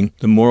as being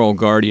the moral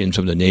guardians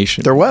of the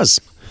nation. There was.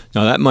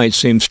 Now, that might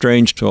seem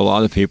strange to a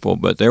lot of people,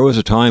 but there was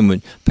a time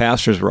when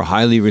pastors were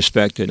highly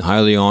respected,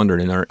 highly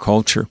honored in our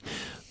culture.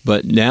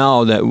 But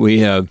now that we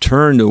have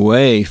turned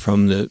away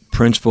from the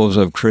principles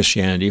of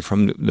Christianity,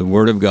 from the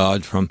Word of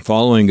God, from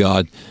following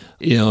God,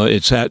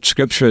 it's that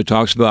Scripture that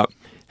talks about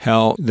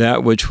how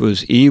that which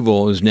was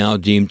evil is now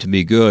deemed to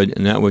be good,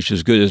 and that which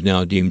is good is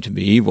now deemed to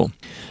be evil.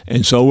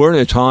 And so we're in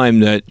a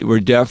time that we're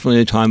definitely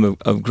in a time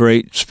of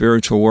great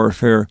spiritual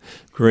warfare,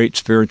 great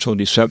spiritual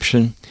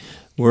deception.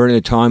 We're in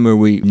a time where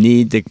we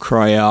need to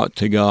cry out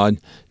to God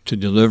to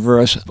deliver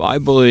us. I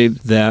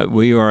believe that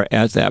we are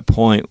at that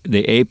point,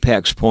 the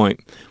apex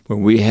point, where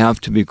we have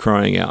to be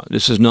crying out.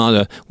 This is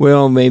not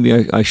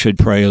maybe I should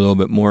pray a little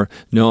bit more.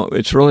 No,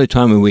 it's really a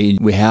time when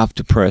we have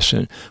to press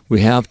in.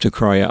 We have to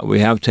cry out. We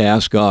have to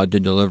ask God to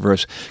deliver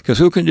us. Because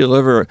who can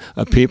deliver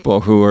a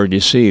people who are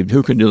deceived?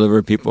 Who can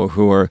deliver people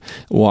who are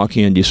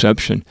walking in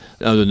deception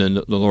other than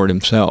the Lord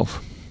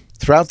Himself?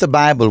 Throughout the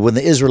Bible, when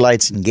the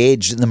Israelites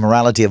engaged in the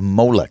morality of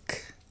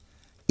Moloch,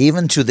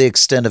 even to the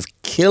extent of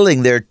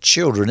killing their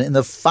children in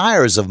the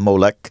fires of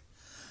Moloch,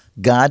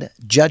 God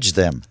judged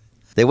them.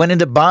 They went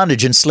into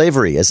bondage and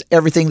slavery as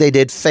everything they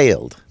did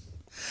failed.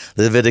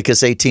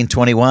 Leviticus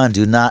 18:21,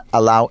 do not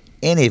allow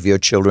any of your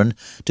children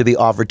to be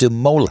offered to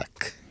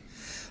Moloch.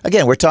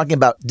 Again, we're talking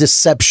about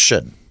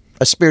deception.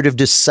 a spirit of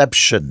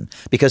deception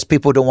because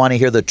people don't want to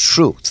hear the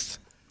truth.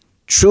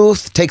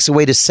 Truth takes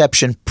away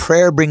deception.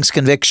 Prayer brings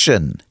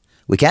conviction.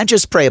 We can't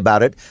just pray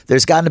about it.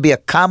 There's got to be a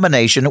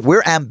combination.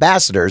 We're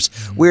ambassadors.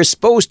 We're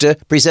supposed to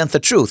present the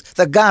truth,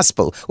 the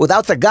gospel.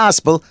 Without the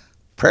gospel,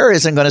 prayer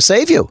isn't going to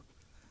save you.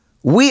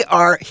 We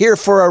are here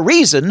for a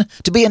reason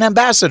to be an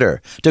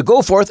ambassador, to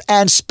go forth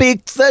and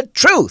speak the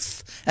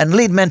truth and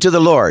lead men to the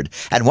Lord.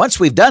 And once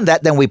we've done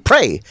that, then we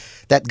pray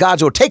that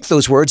God will take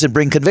those words and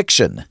bring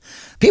conviction.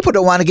 People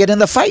don't want to get in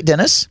the fight,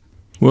 Dennis.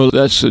 Well,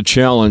 that's the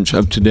challenge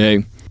of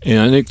today. And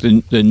I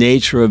think the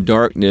nature of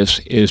darkness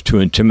is to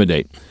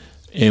intimidate.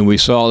 And we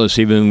saw this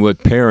even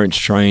with parents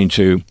trying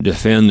to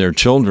defend their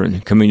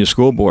children coming to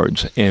school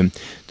boards, and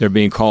they're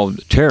being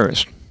called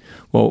terrorists.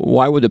 Well,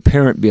 why would a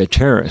parent be a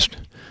terrorist?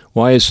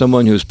 Why is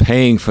someone who's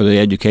paying for the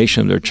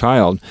education of their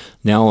child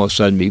now all of a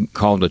sudden be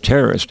called a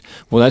terrorist?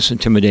 Well, that's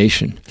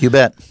intimidation. You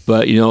bet.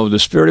 But, the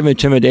spirit of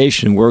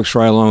intimidation works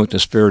right along with the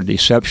spirit of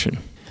deception.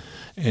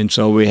 And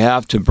so we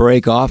have to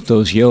break off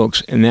those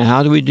yokes. And then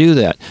how do we do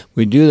that?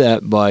 We do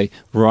that by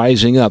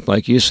rising up.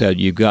 Like you said,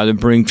 you've got to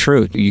bring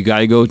truth. You got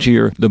to go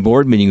to the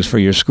board meetings for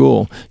your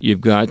school.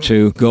 You've got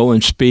to go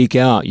and speak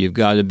out. You've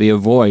got to be a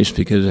voice,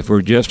 because if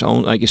we're just,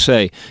 like you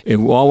say, if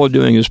all we're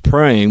doing is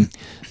praying,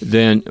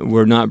 then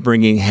we're not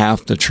bringing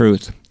half the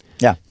truth.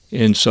 Yeah.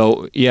 And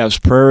so, yes,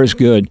 prayer is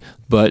good,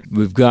 but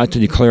we've got to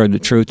declare the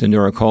truth into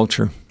our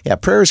culture. Yeah,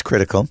 prayer is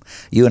critical.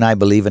 You and I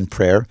believe in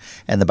prayer,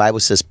 and the Bible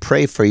says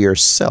pray for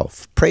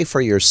yourself. Pray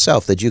for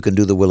yourself that you can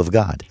do the will of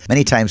God.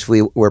 Many times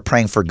we're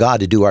praying for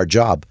God to do our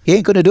job. He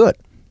ain't going to do it.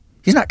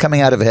 He's not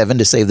coming out of heaven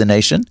to save the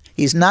nation.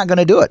 He's not going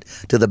to do it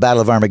to the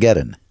Battle of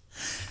Armageddon.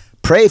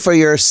 Pray for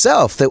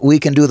yourself that we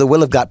can do the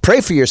will of God.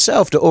 Pray for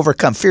yourself to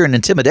overcome fear and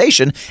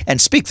intimidation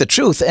and speak the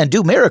truth and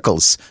do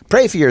miracles.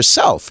 Pray for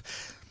yourself.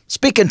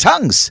 Speak in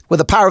tongues with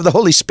the power of the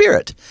Holy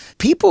Spirit.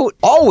 People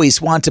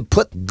always want to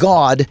put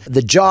God,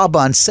 the job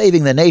on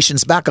saving the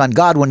nations, back on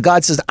God, when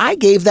God says, I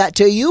gave that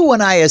to you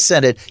when I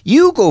ascended.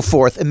 You go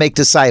forth and make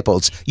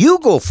disciples. You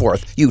go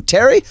forth. You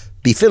tarry,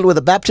 be filled with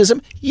the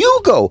baptism.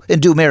 You go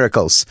and do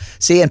miracles.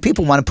 See, and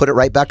people want to put it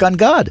right back on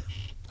God.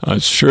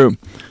 That's true.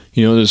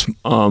 This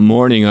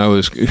morning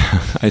I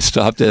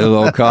stopped at a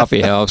little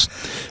coffee house,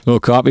 little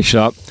coffee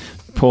shop,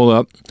 pulled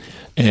up,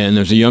 and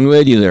there's a young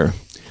lady there.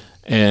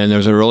 And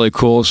there's a really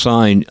cool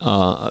sign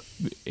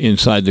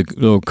inside the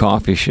little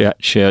coffee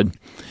shed.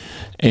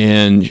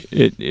 And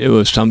it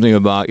was something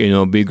about,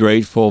 be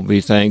grateful, be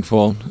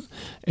thankful.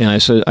 And I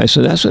said,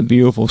 that's a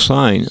beautiful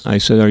sign. I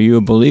said, are you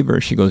a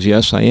believer? She goes,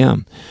 yes, I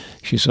am.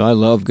 She said, I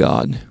love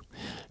God.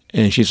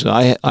 And she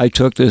said, I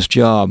took this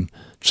job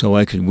so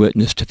I could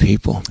witness to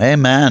people.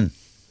 Amen.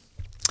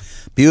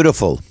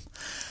 Beautiful.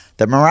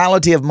 The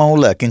morality of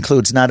Molech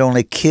includes not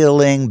only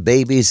killing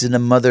babies in the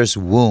mother's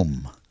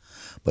womb,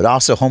 but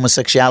also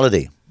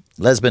homosexuality,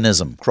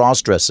 lesbianism,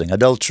 cross-dressing,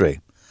 adultery,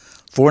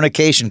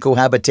 fornication,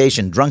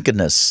 cohabitation,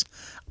 drunkenness,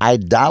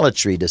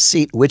 idolatry,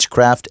 deceit,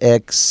 witchcraft,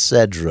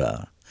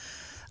 etc.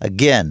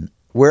 Again,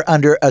 we're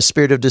under a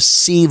spirit of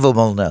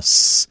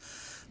deceivableness.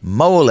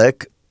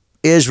 Molech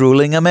is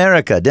ruling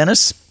America.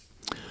 Dennis?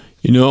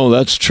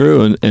 That's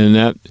true. And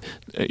that,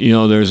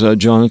 there's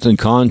Jonathan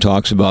Cahn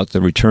talks about the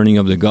returning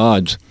of the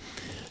gods.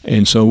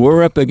 And so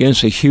we're up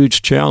against a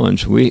huge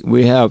challenge.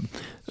 We have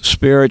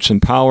spirits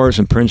and powers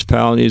and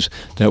principalities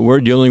that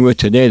we're dealing with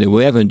today that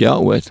we haven't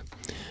dealt with.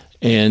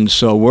 And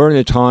so we're in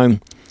a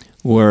time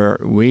where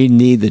we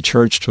need the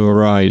church to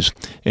arise.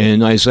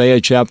 And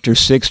Isaiah chapter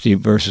 60,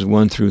 verses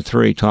 1 through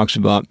 3, talks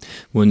about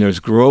when there's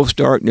gross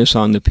darkness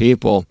on the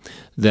people,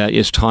 that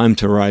it's time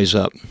to rise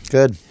up.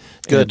 Good.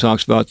 And it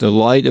talks about the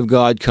light of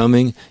God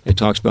coming. It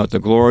talks about the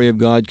glory of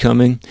God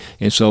coming.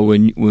 And so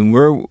when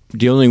we're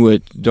dealing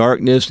with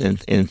darkness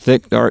and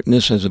thick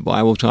darkness, as the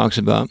Bible talks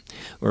about,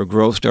 or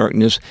gross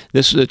darkness,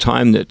 this is a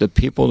time that the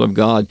people of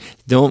God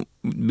don't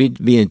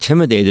be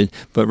intimidated,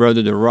 but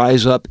rather to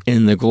rise up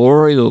in the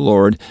glory of the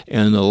Lord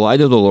and the light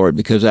of the Lord,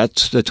 because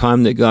that's the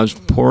time that God's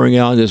pouring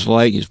out His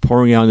light, He's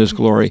pouring out His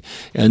glory.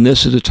 And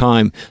this is the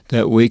time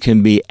that we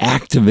can be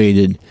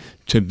activated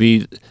to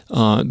be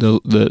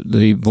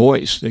the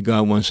voice that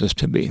God wants us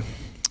to be.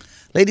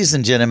 Ladies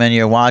and gentlemen,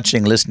 you're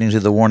listening to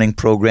the Warning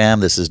Program.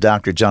 This is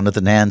Dr.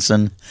 Jonathan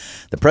Hansen,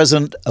 the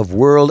president of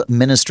World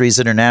Ministries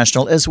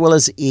International, as well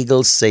as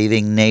Eagle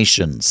Saving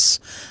Nations.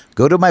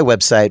 Go to my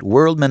website,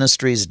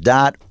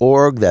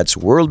 worldministries.org. That's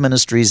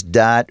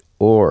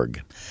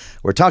worldministries.org.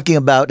 We're talking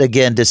about,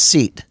 again,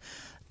 deceit,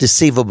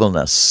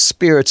 deceivableness,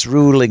 spirits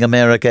ruling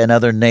America and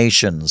other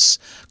nations,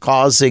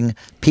 causing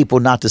people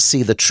not to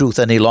see the truth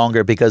any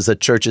longer because the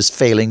church is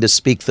failing to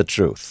speak the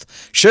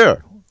truth.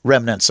 Sure,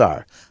 remnants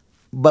are,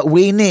 but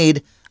we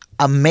need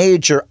a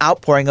major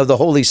outpouring of the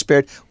Holy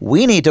Spirit.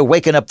 We need to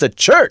waken up the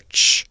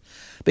church,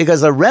 because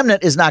the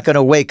remnant is not going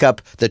to wake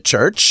up the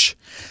church.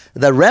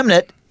 The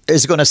remnant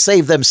is going to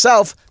save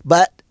themselves,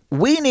 but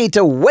we need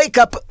to wake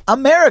up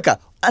America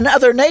and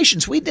other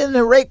nations. We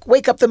didn't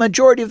wake up the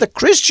majority of the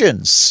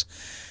Christians.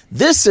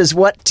 This is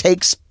what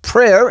takes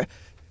prayer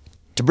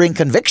to bring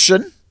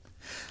conviction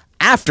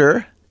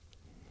after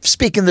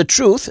speaking the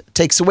truth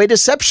takes away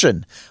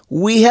deception.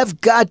 We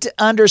have got to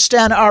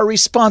understand our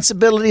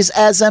responsibilities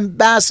as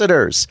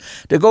ambassadors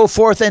to go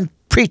forth and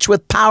preach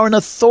with power and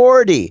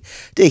authority,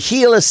 to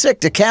heal the sick,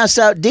 to cast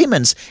out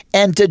demons.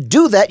 And to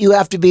do that, you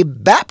have to be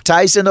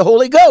baptized in the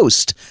Holy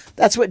Ghost.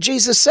 That's what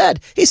Jesus said.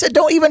 He said,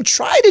 don't even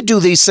try to do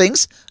these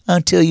things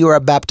until you are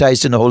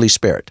baptized in the Holy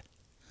Spirit.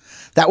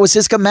 That was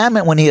his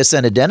commandment when he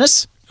ascended,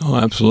 Dennis. Oh,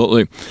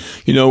 absolutely.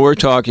 We're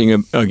talking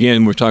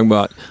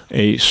about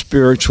a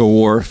spiritual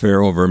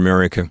warfare over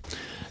America.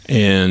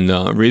 And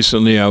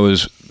recently I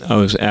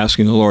was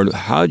asking the Lord,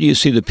 how do you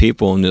see the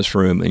people in this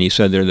room? And he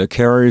said, they're the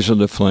carriers of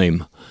the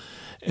flame.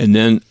 And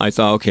then I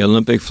thought, okay,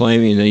 Olympic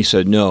flame. And then he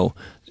said, no,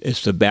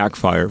 it's the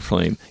backfire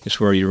flame. It's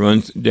where you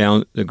run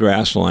down the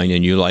grass line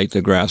and you light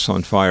the grass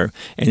on fire.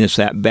 And it's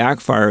that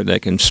backfire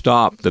that can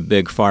stop the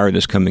big fire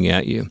that's coming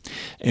at you.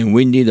 And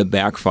we need a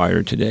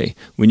backfire today.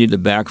 We need the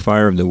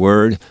backfire of the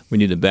Word. We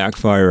need the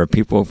backfire of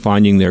people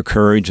finding their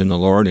courage in the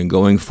Lord and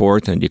going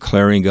forth and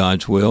declaring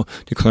God's will,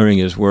 declaring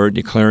His Word,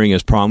 declaring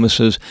His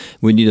promises.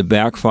 We need a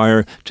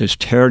backfire to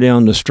tear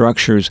down the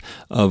structures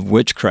of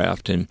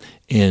witchcraft and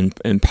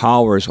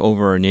powers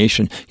over our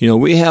nation.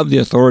 We have the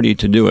authority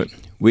to do it.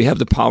 We have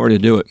the power to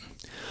do it,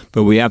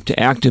 but we have to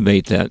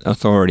activate that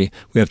authority.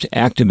 We have to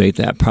activate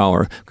that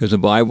power because the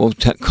Bible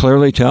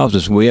clearly tells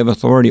us we have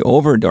authority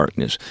over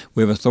darkness.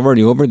 We have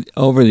authority over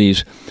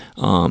these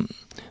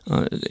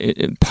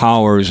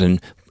powers, and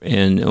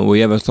we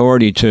have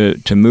authority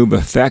to move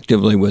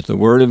effectively with the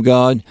Word of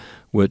God,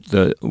 with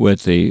the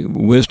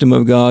wisdom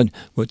of God,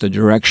 with the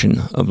direction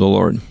of the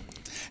Lord.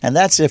 And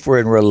that's if we're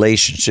in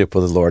relationship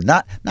with the Lord.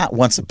 Not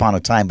once upon a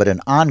time, but an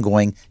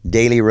ongoing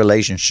daily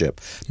relationship.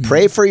 Mm-hmm.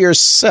 Pray for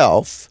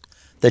yourself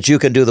that you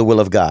can do the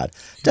will of God.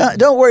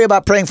 Don't worry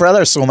about praying for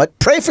others so much.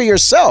 Pray for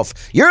yourself.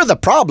 You're the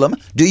problem.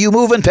 Do you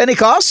move in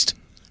Pentecost?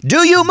 Do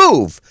you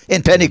move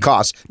in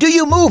Pentecost? Do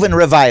you move in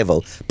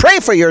revival?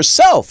 Pray for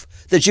yourself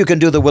that you can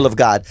do the will of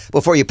God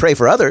before you pray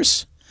for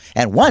others.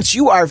 And once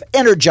you are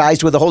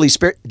energized with the Holy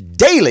Spirit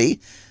daily,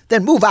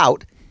 then move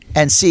out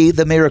and see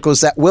the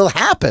miracles that will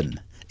happen.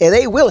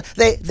 They will.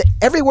 They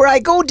everywhere I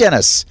go,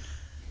 Dennis,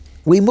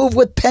 we move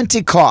with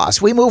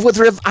Pentecost. We move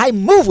with I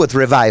move with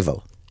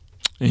revival.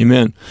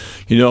 Amen.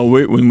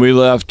 When we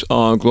left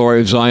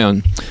Glory of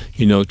Zion,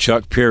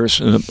 Chuck Pierce,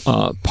 an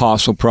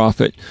apostle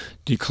prophet,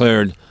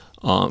 declared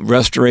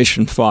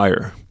restoration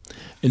fire.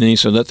 And then he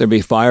said, let there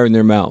be fire in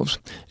their mouths.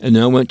 And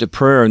then I went to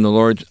prayer, and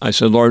I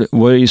said, Lord,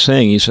 what are you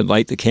saying? He said,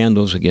 light the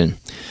candles again.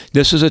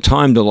 This is a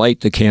time to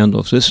light the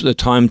candles. This is a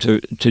time to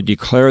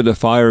declare the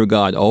fire of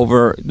God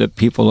over the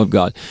people of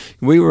God.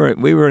 We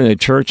were in a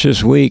church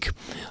this week.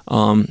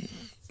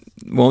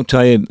 Won't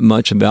tell you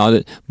much about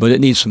it, but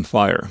it needs some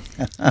fire.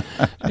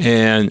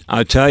 And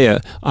I tell you,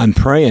 I'm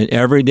praying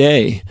every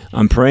day.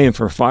 I'm praying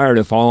for fire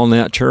to fall on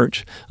that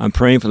church. I'm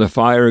praying for the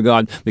fire of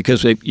God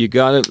because you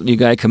got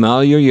to come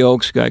out of your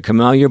yokes. You got to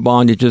come out of your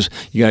bondages.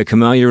 You got to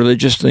come out of your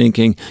religious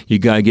thinking. You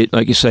got to get,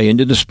 like you say,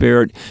 into the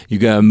Spirit. You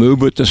got to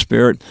move with the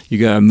Spirit. You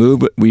got to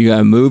move. You got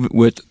to move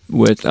with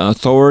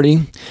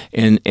authority,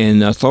 and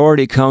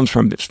authority comes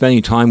from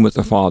spending time with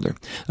the Father.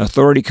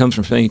 Authority comes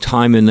from spending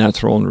time in that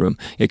throne room.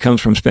 It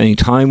comes from spending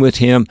time with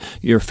Him.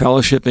 You're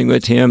fellowshipping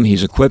with Him.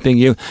 He's equipping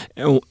you.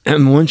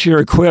 And once you're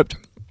equipped,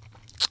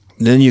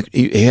 then you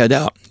head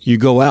out. You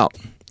go out.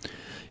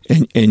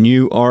 And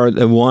you are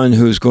the one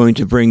who's going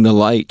to bring the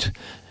light.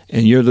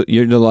 And you're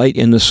the light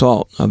and the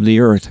salt of the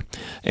earth.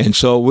 And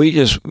so we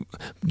just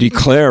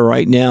declare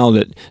right now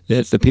that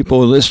the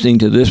people listening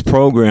to this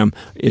program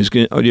you're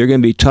going to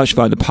be touched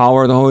by the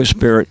power of the Holy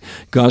Spirit.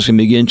 God's going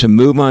to begin to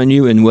move on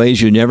you in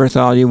ways you never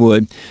thought He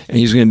would. And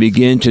He's going to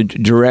begin to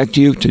direct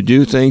you to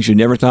do things you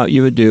never thought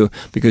you would do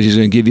because He's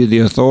going to give you the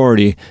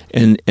authority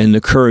and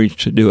the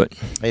courage to do it.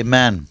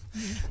 Amen.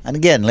 And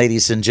again,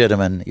 ladies and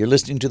gentlemen, you're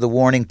listening to the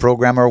Warning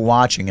Program or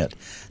watching it.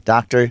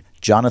 Dr.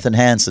 Jonathan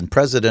Hansen,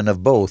 president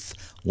of both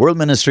World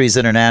Ministries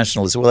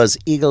International as well as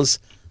Eagles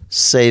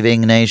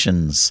Saving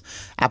Nations.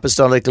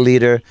 Apostolic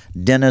leader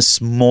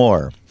Dennis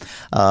Moore.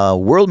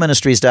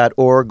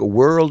 Worldministries.org,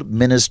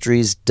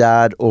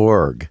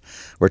 worldministries.org.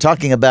 We're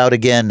talking about,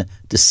 again,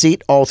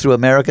 deceit all through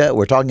America.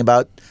 We're talking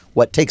about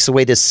what takes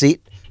away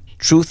deceit.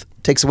 Truth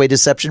takes away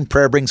deception.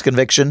 Prayer brings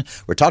conviction.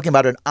 We're talking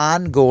about an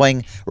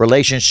ongoing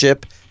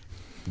relationship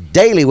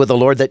daily with the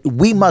Lord that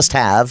we must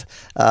have,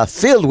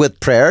 filled with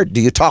prayer. Do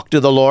you talk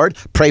to the Lord?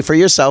 Pray for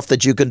yourself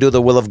that you can do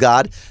the will of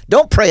God.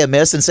 Don't pray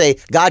amiss and say,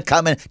 God,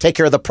 come and take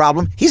care of the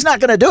problem. He's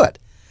not going to do it.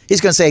 He's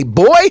going to say,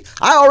 boy,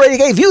 I already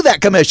gave you that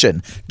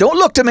commission. Don't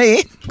look to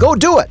me. Go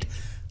do it.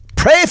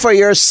 Pray for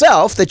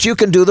yourself that you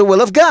can do the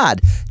will of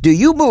God. Do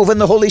you move in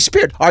the Holy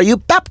Spirit? Are you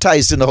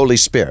baptized in the Holy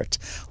Spirit?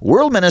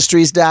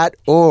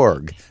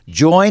 Worldministries.org.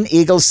 Join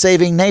Eagles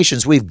Saving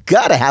Nations. We've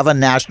got to have a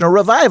national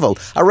revival,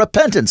 a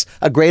repentance,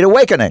 a great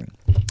awakening.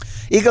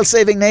 Eagles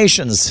Saving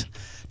Nations,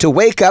 to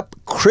wake up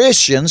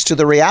Christians to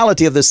the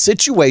reality of the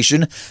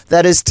situation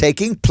that is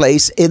taking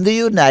place in the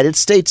United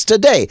States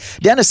today.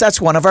 Dennis,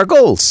 that's one of our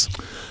goals.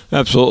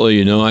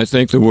 Absolutely. I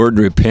think the word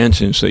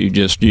repentance that you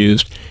just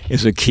used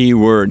is a key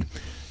word.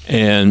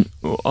 And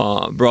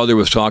brother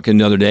was talking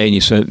the other day, and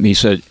he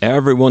said,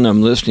 everyone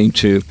I'm listening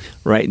to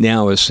right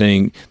now is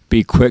saying,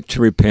 be quick to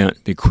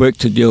repent, be quick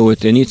to deal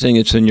with anything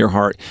that's in your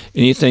heart,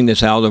 anything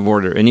that's out of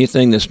order,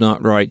 anything that's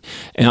not right.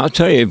 And I'll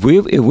tell you,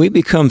 if we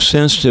become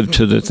sensitive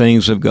to the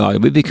things of God,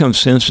 if we become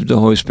sensitive to the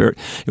Holy Spirit,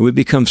 if we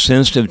become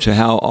sensitive to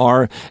how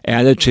our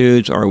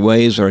attitudes, our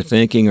ways, our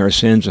thinking, our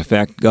sins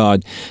affect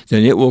God,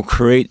 then it will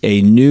create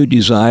a new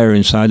desire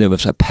inside of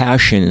us, a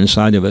passion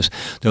inside of us.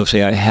 They'll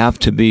say, I have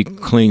to be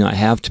clean, I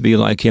have to be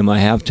like Him, I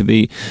have to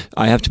be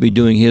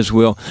doing His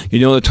will. You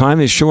know, the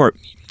time is short.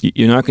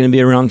 You're not going to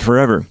be around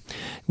forever.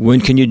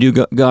 When can you do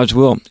God's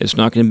will? It's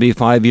not going to be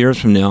 5 years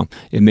from now.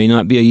 It may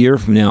not be a year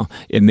from now.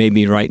 It may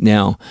be right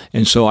now.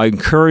 And so I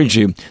encourage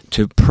you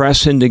to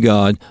press into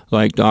God,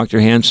 like Dr.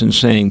 Hansen's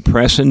saying,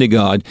 press into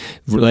God,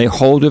 lay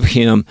hold of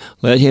Him,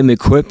 let Him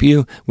equip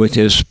you with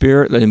His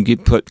Spirit, let Him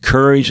put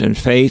courage and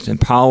faith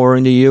and power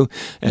into you,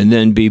 and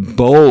then be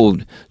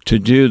bold to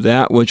do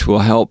that which will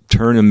help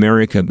turn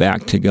America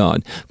back to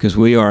God, because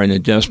we are in a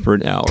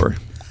desperate hour.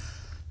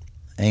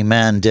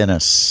 Amen,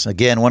 Dennis.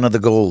 Again, one of the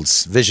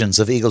goals, visions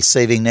of Eagle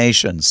Saving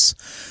Nations,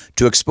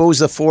 to expose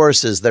the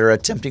forces that are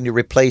attempting to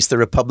replace the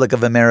Republic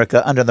of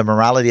America under the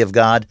morality of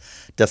God,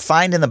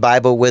 defined in the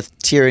Bible with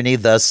tyranny,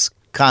 thus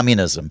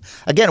communism.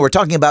 Again, we're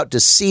talking about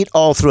deceit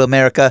all through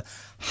America.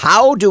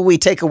 How do we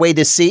take away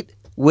deceit?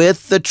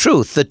 With the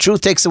truth. The truth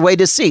takes away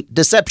deceit,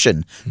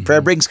 deception. Mm-hmm.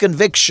 Prayer brings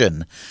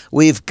conviction.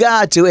 We've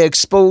got to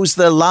expose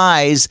the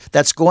lies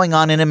that's going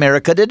on in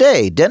America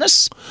today.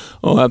 Dennis?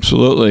 Oh,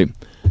 absolutely.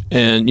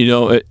 And, you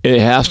know, it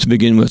has to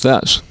begin with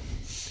us.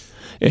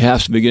 It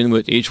has to begin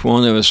with each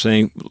one of us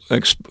saying,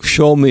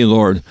 show me,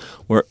 Lord,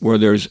 where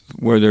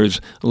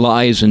there's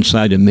lies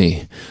inside of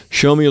me.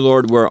 Show me,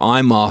 Lord, where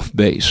I'm off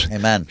base.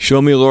 Amen.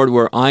 Show me, Lord,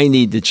 where I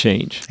need to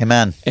change.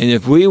 Amen. And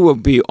if we will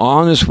be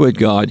honest with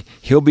God,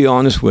 He'll be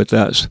honest with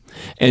us.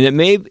 And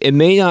it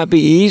may not be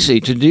easy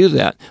to do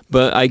that,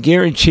 but I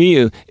guarantee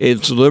you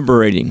it's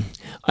liberating.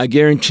 I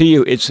guarantee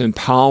you it's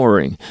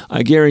empowering.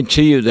 I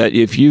guarantee you that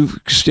if you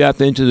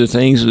step into the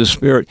things of the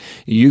Spirit,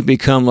 you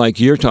become like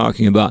you're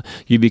talking about.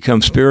 You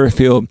become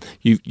Spirit-filled.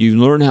 You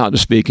learn how to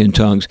speak in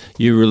tongues.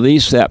 You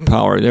release that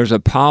power. There's a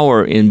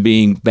power in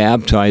being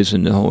baptized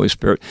in the Holy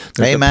Spirit.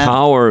 There's Amen. a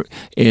power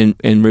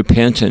in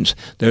repentance.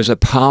 There's a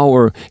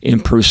power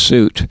in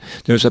pursuit.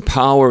 There's a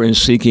power in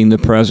seeking the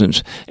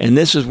presence. And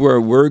this is where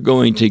we're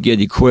going to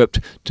get equipped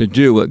to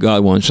do what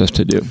God wants us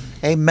to do.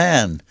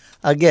 Amen.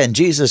 Again,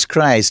 Jesus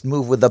Christ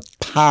moved with the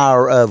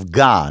power of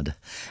God,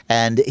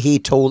 and He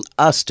told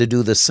us to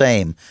do the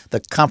same. The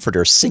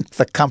Comforter, sink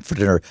the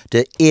Comforter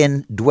to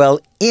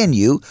indwell in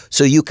you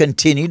so you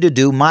continue to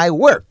do my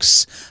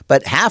works.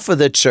 But half of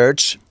the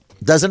church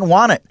doesn't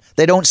want it.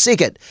 They don't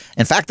seek it.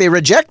 In fact, they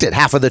reject it,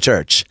 half of the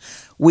church.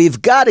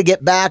 We've got to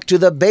get back to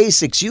the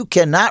basics. You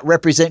cannot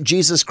represent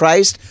Jesus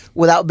Christ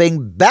without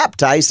being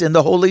baptized in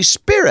the Holy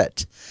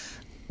Spirit.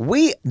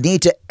 We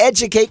need to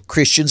educate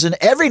Christians in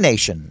every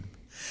nation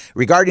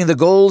regarding the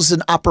goals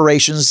and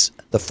operations,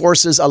 the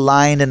forces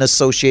aligned and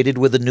associated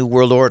with the New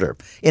World Order.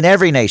 In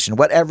every nation,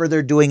 whatever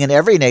they're doing in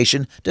every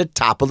nation to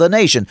topple the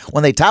nation.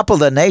 When they topple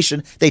the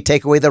nation, they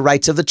take away the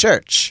rights of the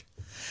church.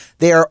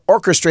 They are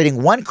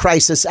orchestrating one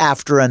crisis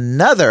after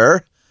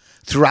another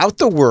throughout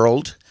the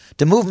world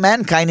to move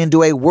mankind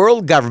into a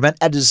world government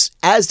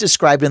as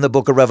described in the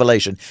book of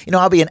Revelation. You know,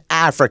 I'll be in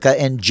Africa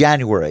in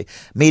January,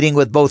 meeting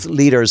with both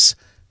leaders,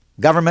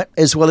 government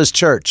as well as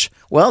church.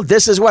 Well,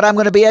 this is what I'm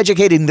going to be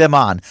educating them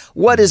on.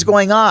 What is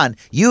going on?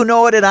 You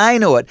know it and I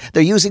know it.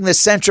 They're using the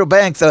central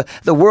bank, the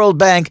World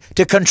Bank,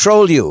 to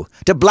control you,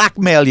 to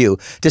blackmail you,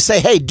 to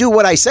say, hey, do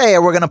what I say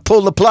or we're going to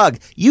pull the plug.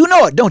 You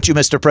know it, don't you,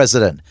 Mr.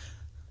 President?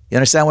 You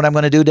understand what I'm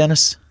going to do,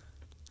 Dennis?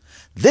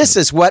 This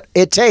is what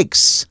it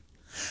takes.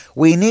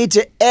 We need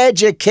to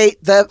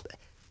educate the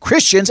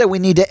Christians and we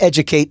need to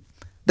educate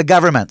the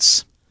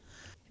governments.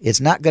 It's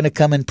not going to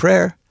come in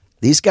prayer.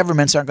 These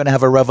governments aren't going to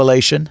have a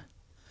revelation.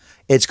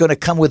 It's going to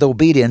come with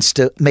obedience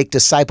to make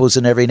disciples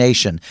in every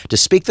nation, to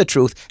speak the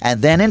truth,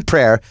 and then in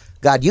prayer,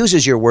 God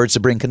uses your words to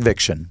bring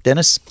conviction.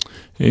 Dennis?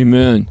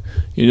 Amen.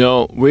 You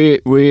know, we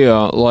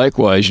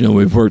likewise, you know,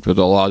 we've worked with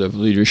a lot of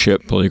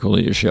leadership, political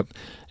leadership,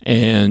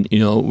 and you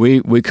know,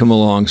 we come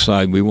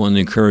alongside. We want to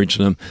encourage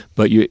them,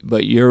 but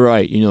you're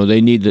right. You know,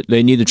 they need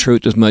the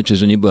truth as much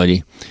as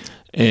anybody.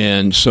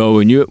 And so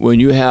when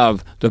you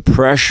have the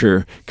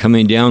pressure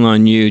coming down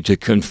on you to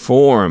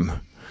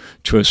conform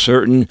to a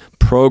certain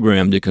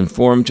program, to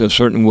conform to a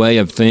certain way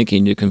of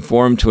thinking, to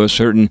conform to a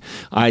certain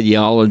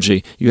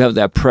ideology, you have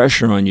that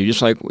pressure on you.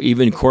 Just like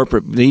even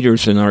corporate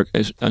leaders in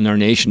our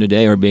nation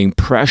today are being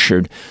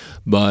pressured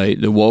by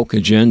the woke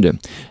agenda,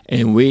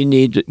 and we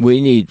need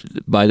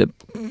by the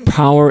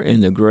power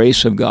and the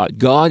grace of God.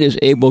 God is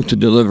able to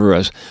deliver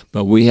us,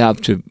 but we have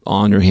to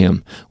honor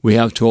Him. We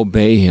have to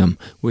obey Him.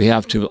 We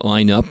have to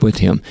line up with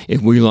Him.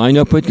 If we line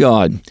up with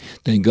God,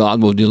 then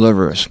God will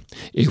deliver us.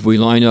 If we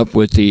line up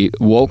with the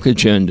woke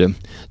agenda,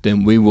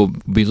 then we will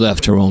be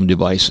left to our own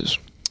devices.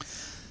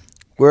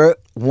 We're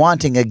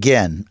wanting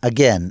again,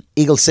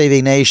 Eagle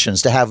Saving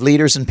Nations, to have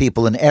leaders and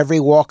people in every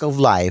walk of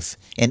life,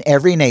 in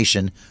every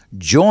nation,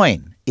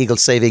 join Eagle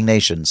Saving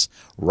Nations.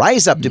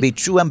 Rise up to be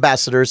true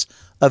ambassadors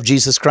of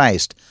Jesus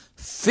Christ,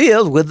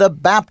 filled with the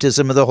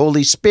baptism of the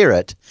Holy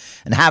Spirit,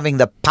 and having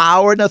the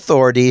power and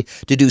authority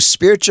to do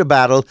spiritual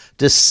battle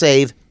to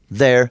save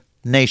their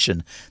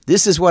nation.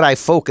 This is what I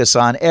focus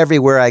on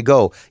everywhere I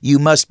go. You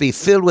must be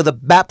filled with the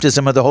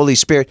baptism of the Holy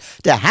Spirit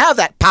to have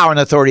that power and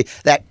authority,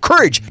 that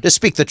courage to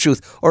speak the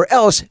truth, or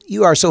else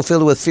you are so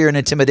filled with fear and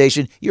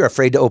intimidation, you're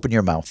afraid to open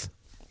your mouth.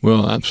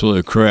 Well,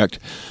 absolutely correct.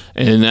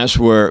 And that's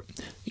where,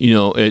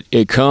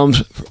 it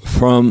comes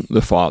from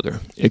the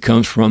Father. It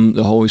comes from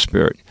the Holy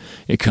Spirit.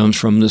 It comes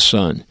from the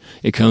Son.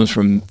 It comes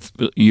from,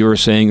 you were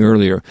saying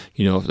earlier,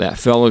 that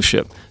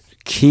fellowship.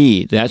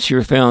 Key, that's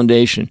your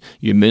foundation.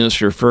 You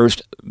minister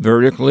first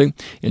vertically,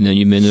 and then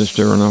you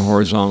minister on a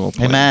horizontal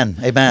plane.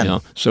 Amen.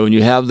 So when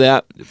you have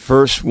that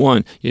first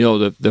one,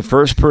 the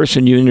first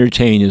person you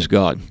entertain is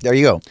God. There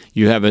you go.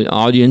 You have an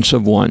audience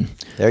of one.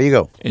 There you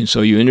go. And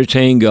so you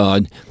entertain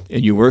God,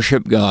 and you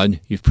worship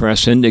God, you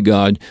press into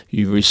God,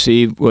 you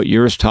receive what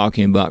you're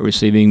talking about,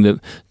 receiving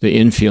the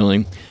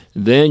infilling.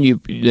 Then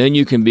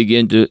you can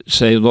begin to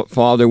say, look,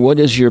 Father, what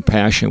is your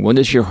passion? What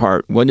is your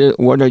heart? What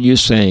are you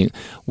saying?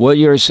 What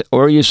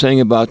are you saying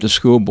about the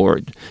school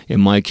board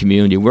in my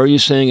community? What are you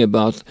saying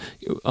about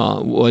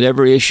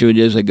whatever issue it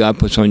is that God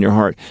puts on your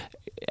heart?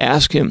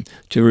 Ask Him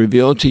to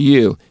reveal to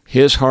you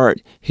His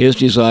heart, His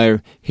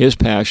desire, His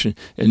passion.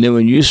 And then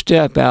when you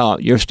step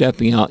out, you're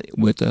stepping out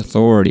with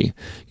authority.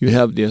 You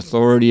have the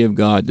authority of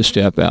God to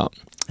step out.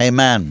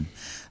 Amen.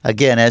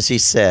 Again, as he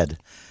said,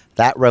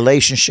 that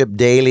relationship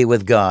daily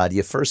with God.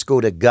 You first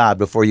go to God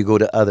before you go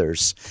to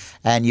others.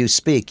 And you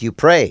speak, you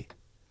pray.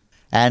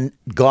 And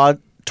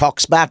God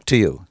talks back to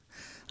you.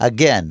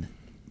 Again,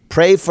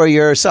 pray for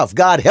yourself.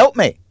 God, help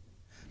me.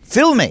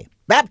 Fill me.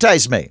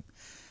 Baptize me.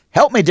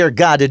 Help me, dear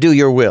God, to do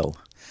your will.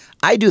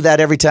 I do that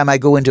every time I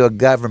go into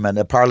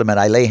a parliament.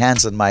 I lay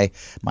hands on my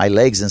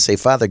legs and say,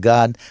 Father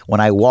God,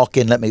 when I walk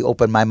in, let me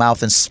open my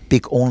mouth and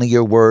speak only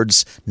your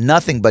words,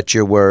 nothing but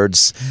your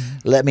words.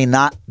 Let me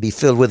not be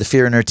filled with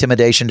fear and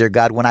intimidation, dear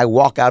God. When I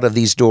walk out of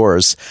these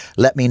doors,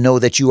 let me know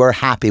that you are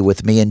happy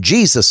with me. In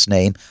Jesus'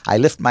 name, I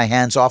lift my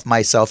hands off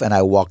myself and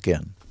I walk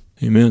in.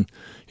 Amen.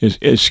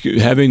 It's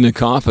having the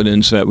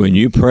confidence that when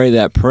you pray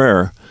that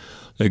prayer,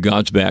 that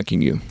God's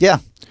backing you. Yeah.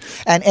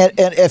 And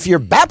if you're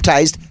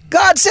baptized,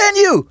 God sent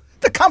you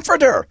the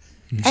Comforter.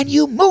 Mm-hmm. And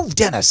you move,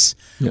 Dennis,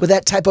 with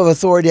that type of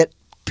authority that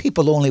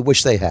people only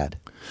wish they had.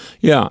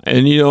 Yeah,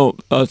 and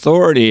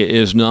authority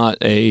is not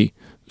a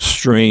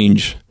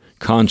strange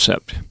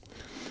concept.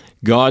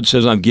 God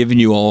says, I've given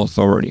you all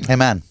authority.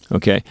 Amen.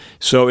 Okay,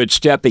 so it's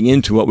stepping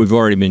into what we've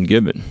already been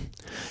given.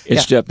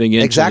 It's stepping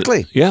into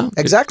exactly.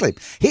 Exactly.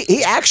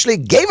 He actually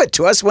gave it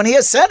to us when he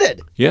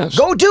ascended. Yes.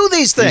 Go do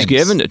these things. He's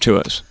given it to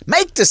us.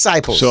 Make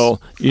disciples. So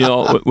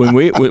when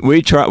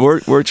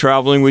we're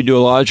traveling, we do a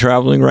lot of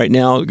traveling right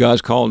now.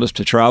 God's called us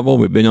to travel.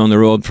 We've been on the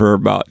road for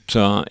about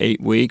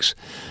 8 weeks,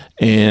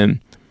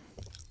 and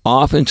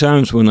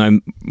oftentimes when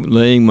I'm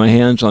laying my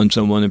hands on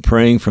someone and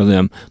praying for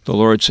them, the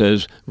Lord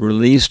says,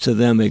 release to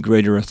them a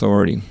greater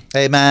authority.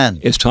 Amen.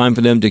 It's time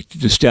for them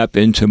to step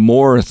into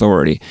more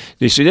authority.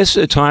 You see, this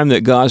is a time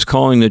that God's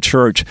calling the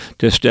church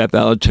to step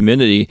out of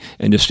timidity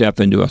and to step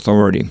into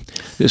authority.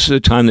 This is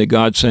a time that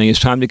God's saying it's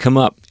time to come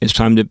up. It's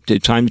time to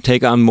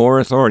take on more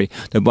authority.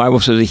 The Bible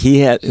says that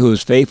he who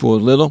is faithful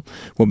with little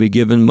will be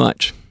given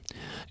much.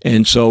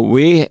 And so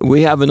we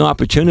have an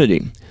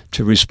opportunity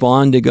to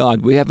respond to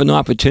God. We have an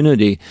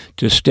opportunity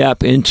to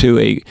step into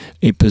a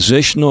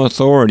positional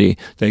authority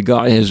that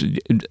God has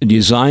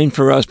designed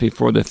for us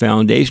before the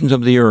foundations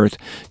of the earth.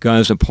 God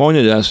has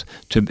appointed us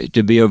to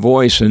be a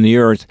voice in the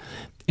earth.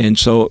 And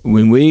so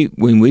when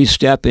we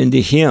step into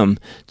Him,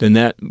 then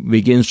that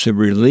begins to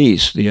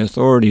release the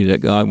authority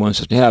that God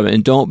wants us to have.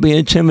 And don't be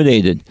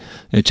intimidated.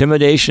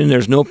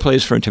 There's no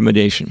place for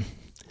intimidation.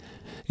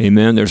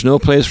 Amen. There's no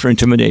place for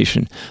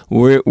intimidation.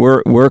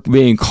 We're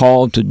being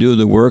called to do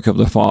the work of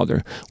the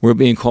Father. We're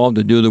being called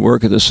to do the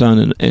work of the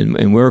Son,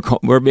 and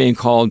we're being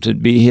called to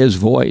be His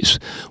voice.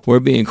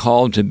 We're being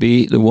called to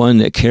be the one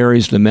that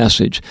carries the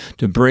message,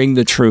 to bring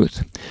the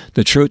truth.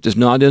 The truth is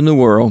not in the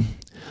world.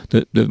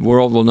 The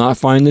world will not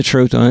find the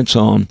truth on its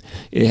own.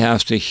 It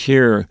has to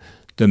hear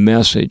the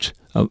message,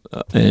 and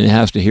it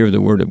has to hear the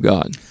Word of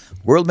God.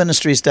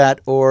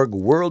 worldministries.org,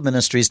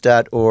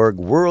 worldministries.org,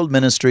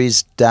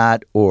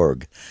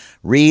 worldministries.org.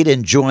 Read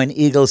and join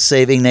Eagle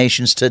Saving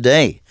Nations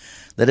today.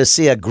 Let us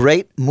see a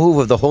great move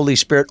of the Holy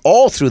Spirit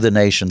all through the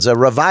nations, a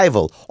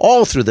revival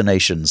all through the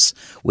nations.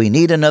 We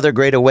need another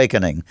great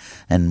awakening,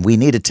 and we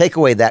need to take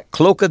away that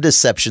cloak of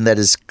deception that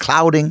is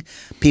clouding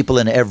people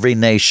in every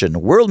nation.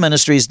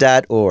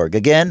 worldministries.org.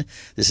 Again,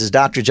 this is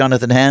Dr.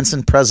 Jonathan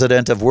Hansen,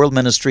 President of World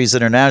Ministries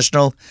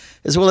International,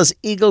 as well as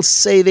Eagle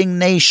Saving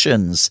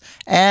Nations,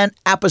 and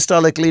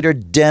Apostolic Leader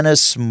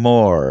Dennis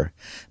Moore.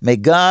 May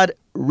God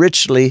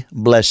richly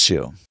bless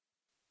you.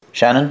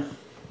 Shannon?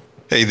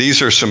 Hey,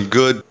 these are some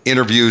good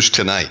interviews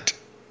tonight.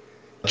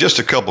 Just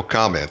a couple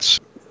comments.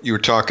 You were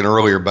talking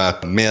earlier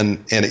about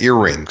men and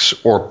earrings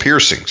or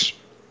piercings.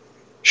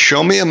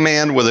 Show me a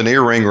man with an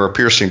earring or a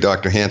piercing,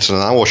 Dr. Hansen,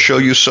 and I will show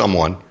you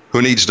someone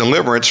who needs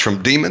deliverance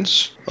from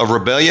demons of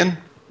rebellion,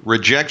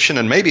 rejection,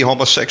 and maybe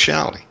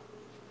homosexuality.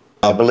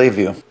 I believe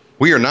you.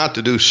 We are not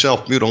to do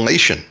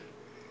self-mutilation.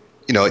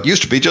 You know, it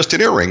used to be just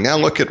an earring. Now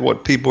look at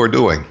what people are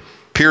doing.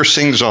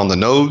 Piercings on the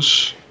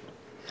nose,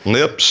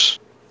 lips,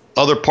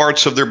 other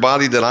parts of their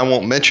body that I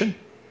won't mention.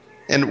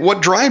 And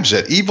what drives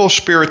it? Evil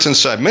spirits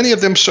inside. Many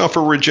of them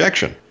suffer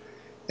rejection,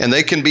 and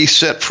they can be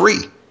set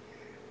free.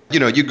 You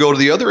know, you go to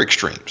the other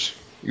extremes.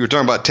 You were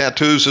talking about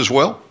tattoos as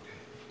well.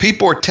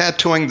 People are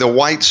tattooing the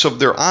whites of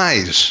their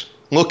eyes,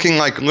 looking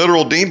like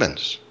literal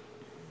demons.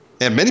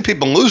 And many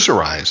people lose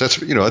their eyes. That's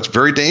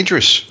very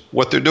dangerous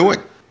what they're doing.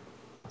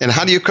 And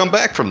how do you come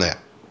back from that?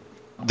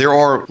 There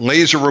are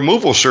laser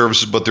removal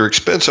services, but they're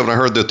expensive, and I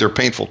heard that they're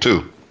painful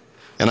too.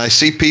 And I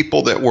see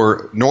people that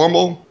were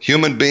normal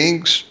human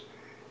beings,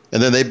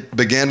 and then they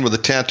began with a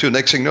tattoo.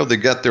 Next thing you know, they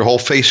got their whole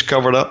face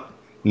covered up,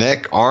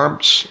 neck,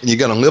 arms, and you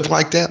got to live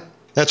like that?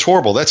 That's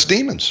horrible. That's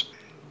demons.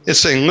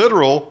 It's a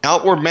literal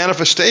outward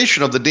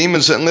manifestation of the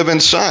demons that live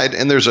inside,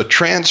 and there's a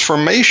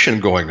transformation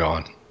going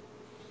on.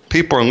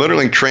 People are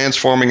literally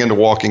transforming into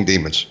walking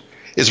demons.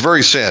 It's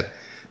very sad.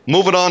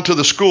 Moving on to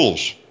the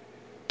schools.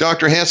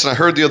 Dr. Hansen, I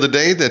heard the other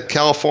day that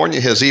California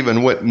has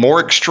even went more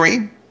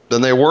extreme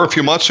than they were a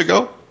few months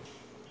ago.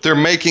 They're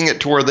making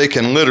it to where they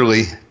can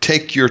literally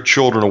take your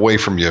children away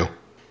from you,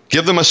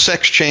 give them a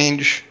sex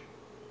change.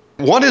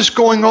 What is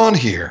going on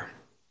here?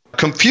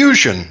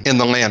 Confusion in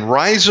the land,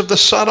 rise of the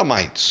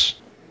Sodomites.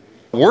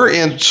 We're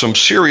in some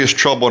serious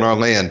trouble in our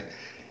land.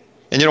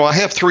 And, I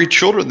have 3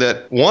 children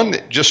that one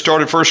just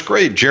started first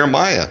grade,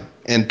 Jeremiah,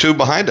 and 2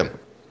 behind him.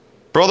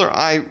 Brother,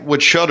 I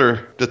would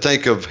shudder to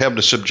think of having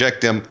to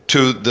subject them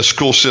to the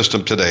school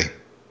system today.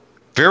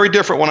 Very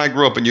different when I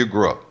grew up and you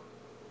grew up.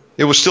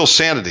 It was still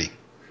sanity.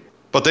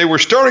 But they were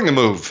starting to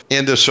move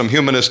into some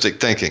humanistic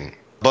thinking.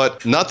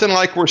 But nothing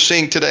like we're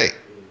seeing today.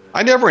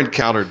 I never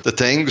encountered the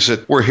things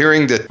that we're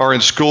hearing that are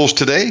in schools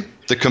today,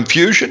 the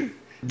confusion.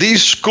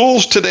 These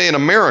schools today in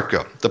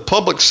America, the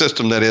public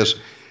system that is,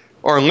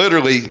 are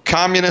literally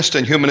communist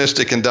and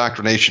humanistic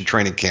indoctrination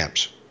training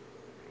camps.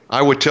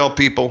 I would tell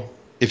people,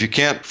 if you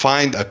can't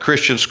find a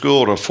Christian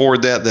school to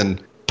afford that,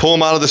 then pull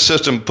them out of the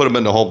system and put them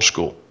into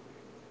homeschool.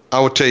 I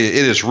would tell you, it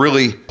is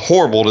really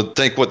horrible to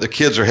think what the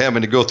kids are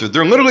having to go through.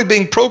 They're literally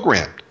being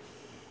programmed.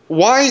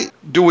 Why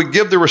do we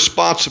give the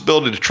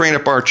responsibility to train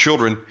up our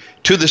children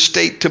to the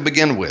state to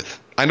begin with?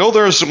 I know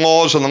there's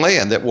laws on the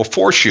land that will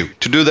force you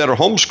to do that or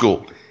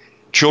homeschool.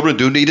 Children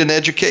do need an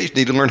education,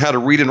 need to learn how to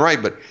read and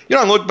write. But,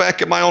 I look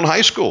back at my own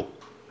high school.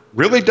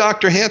 Really,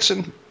 Dr.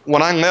 Hansen,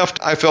 when I left,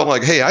 I felt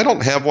like, hey, I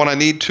don't have what I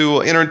need to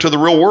enter into the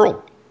real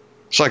world.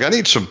 It's like I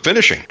need some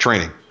finishing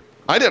training.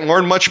 I didn't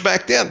learn much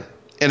back then,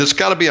 and it's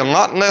got to be a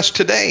lot less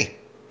today.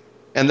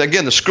 And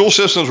again, the school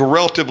systems were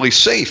relatively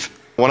safe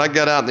when I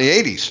got out in the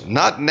 80s.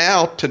 Not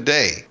now,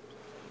 today.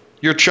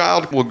 Your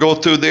child will go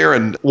through there,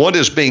 and what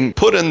is being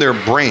put in their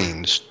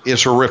brains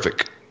is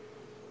horrific.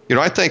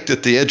 I think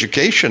that the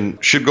education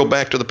should go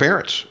back to the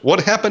parents.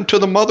 What happened to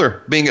the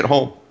mother being at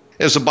home?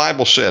 As the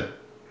Bible said,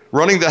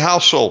 running the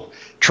household,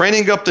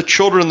 training up the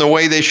children the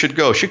way they should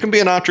go. She can be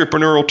an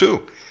entrepreneurial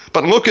too.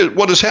 But look at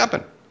what has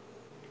happened.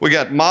 We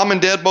got mom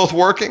and dad both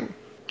working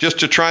just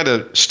to try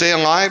to stay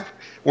alive.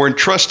 We're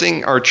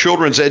entrusting our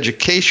children's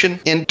education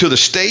into the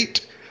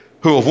state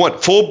who have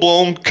went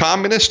full-blown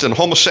communist and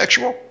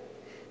homosexual.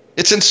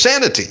 It's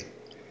insanity.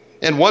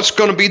 And what's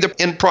going to be the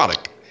end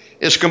product?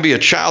 It's going to be a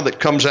child that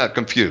comes out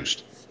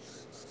confused.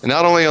 And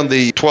not only on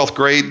the 12th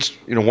grades,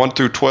 1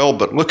 through 12,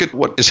 but look at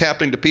what is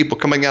happening to people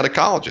coming out of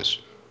colleges.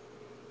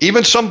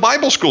 Even some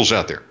Bible schools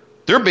out there,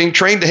 they're being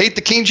trained to hate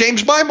the King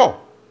James Bible,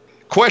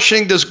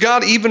 questioning, does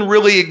God even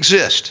really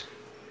exist?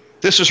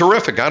 This is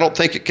horrific. I don't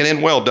think it can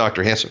end well,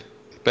 Dr. Hansen.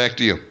 Back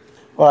to you.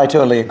 Well, I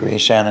totally agree,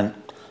 Shannon.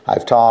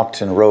 I've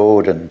talked and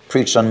wrote and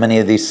preached on many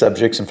of these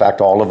subjects. In fact,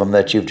 all of them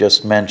that you've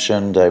just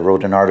mentioned. I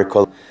wrote an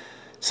article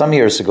some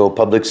years ago,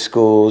 Public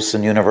Schools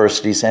and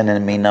Universities,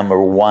 Enemy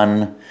Number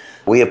 1.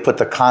 We have put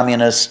the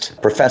communist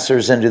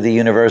professors into the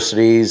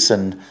universities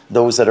and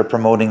those that are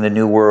promoting the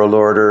New World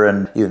Order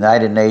and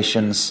United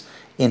Nations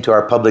into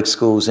our public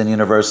schools and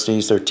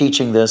universities. They're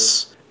teaching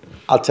this.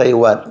 I'll tell you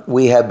what,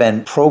 we have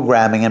been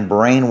programming and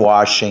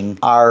brainwashing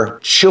our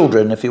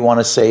children, if you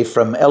want to say,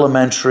 from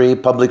elementary,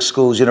 public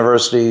schools,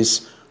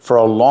 universities, for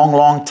a long,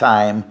 long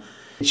time.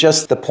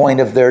 Just the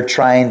point of they're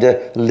trying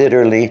to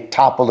literally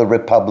topple the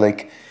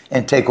republic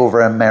and take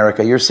over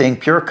America. You're saying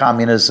pure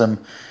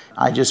communism.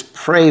 I just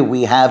pray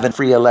we have a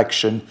free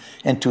election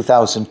in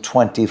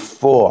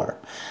 2024,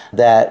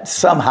 that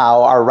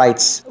somehow our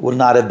rights will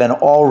not have been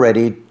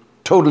already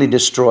totally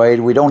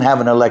destroyed. We don't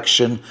have an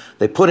election.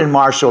 They put in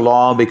martial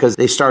law because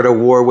they start a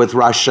war with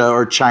Russia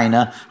or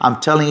China. I'm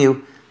telling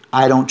you,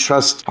 I don't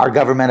trust our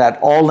government at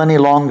all any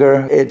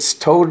longer. It's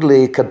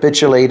totally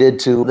capitulated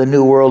to the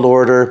New World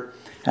Order,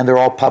 and they're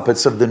all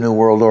puppets of the New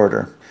World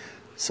Order.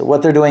 So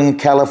what they're doing in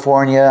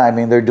California, I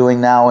mean, they're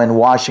doing now in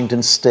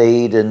Washington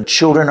State, and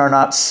children are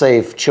not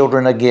safe.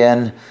 Children,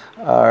 again,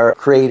 are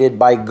created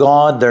by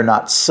God. They're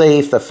not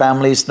safe. The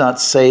family's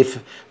not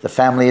safe. The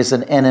family is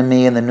an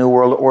enemy in the New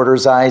World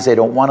Order's eyes. They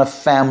don't want a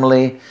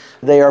family.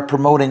 They are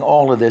promoting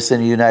all of this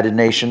in the United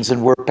Nations,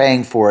 and we're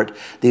paying for it.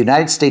 The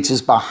United States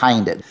is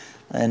behind it.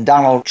 And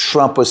Donald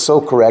Trump was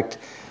so correct,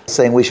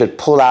 saying we should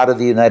pull out of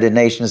the United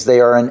Nations. They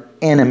are an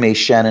enemy,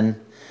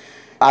 Shannon.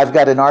 I've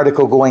got an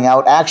article going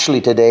out actually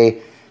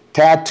today,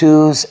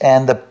 Tattoos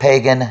and the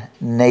Pagan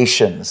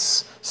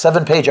Nations.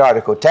 7-page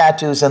article,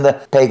 Tattoos and the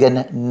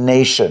Pagan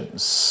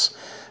Nations.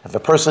 If a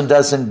person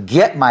doesn't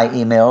get my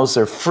emails,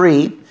 they're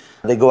free.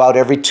 They go out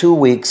every 2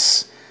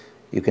 weeks.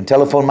 You can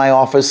telephone my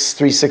office,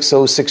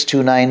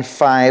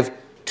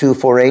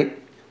 360-629-5248,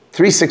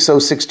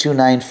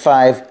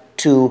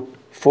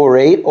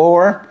 360-629-5248,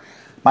 or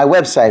my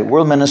website,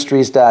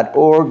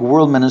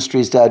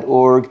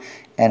 worldministries.org,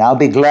 and I'll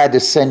be glad to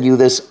send you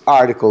this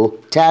article,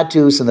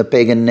 Tattoos and the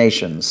Pagan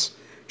Nations.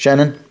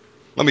 Shannon?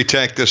 Let me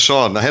tack this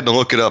on. I had to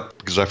look it up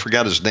because I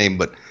forgot his name,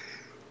 but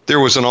there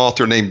was an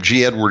author named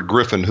G. Edward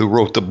Griffin who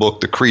wrote the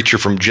book The Creature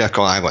from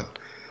Jekyll Island,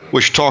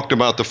 which talked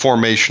about the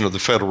formation of the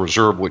Federal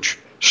Reserve, which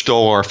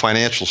stole our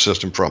financial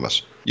system from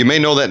us. You may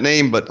know that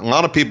name, but a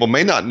lot of people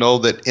may not know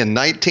that in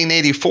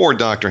 1984,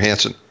 Dr.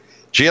 Hansen,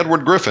 G.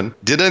 Edward Griffin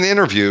did an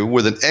interview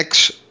with an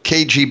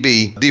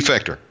ex-KGB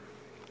defector.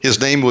 His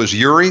name was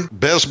Yuri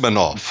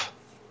Bezmenov.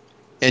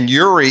 And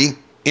Yuri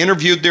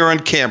interviewed there on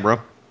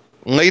camera,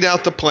 laid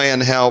out the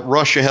plan how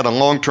Russia had a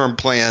long-term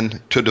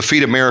plan to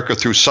defeat America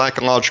through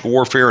psychological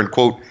warfare and,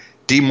 quote,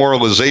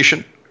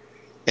 demoralization.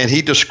 And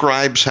he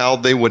describes how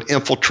they would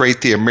infiltrate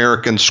the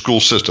American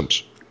school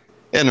systems.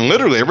 And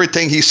literally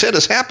everything he said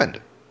has happened.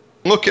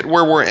 Look at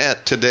where we're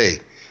at today.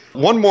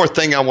 One more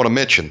thing I want to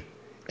mention,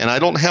 and I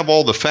don't have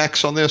all the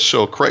facts on this,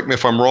 so correct me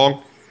if I'm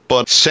wrong,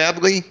 but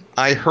sadly,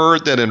 I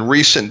heard that in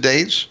recent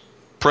days,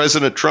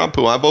 President Trump,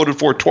 who I voted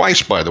for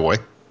twice, by the way,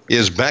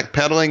 is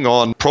backpedaling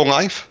on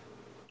pro-life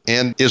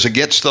and is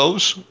against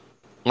those,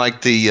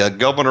 like the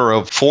governor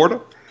of Florida,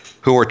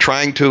 who are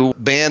trying to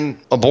ban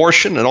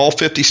abortion in all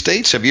 50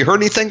 states. Have you heard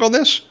anything on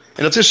this?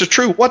 And if this is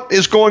true, what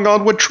is going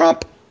on with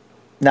Trump?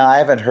 No, I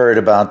haven't heard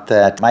about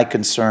that. My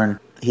concern,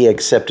 he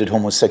accepted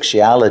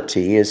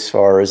homosexuality as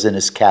far as in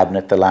his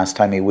cabinet the last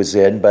time he was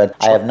in, but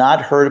I have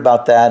not heard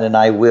about that, and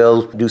I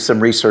will do some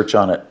research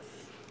on it.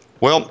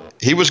 Well,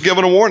 he was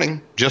given a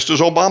warning, just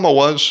as Obama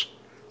was,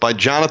 by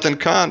Jonathan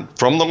Cahn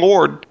from the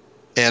Lord,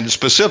 and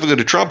specifically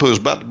to Trump, who is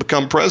about to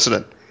become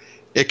president.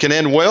 It can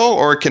end well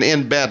or it can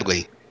end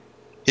badly.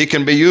 He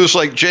can be used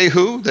like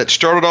Jehu, that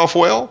started off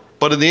well,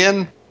 but in the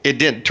end, it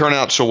didn't turn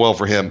out so well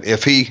for him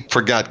if he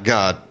forgot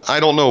God. I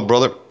don't know,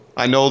 brother.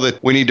 I know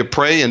that we need to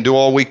pray and do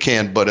all we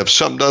can, but if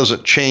something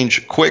doesn't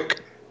change quick,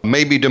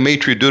 maybe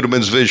Dmitry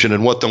Duduman's vision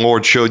and what the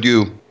Lord showed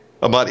you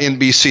about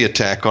NBC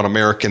attack on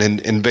American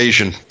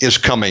invasion is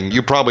coming.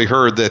 You probably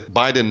heard that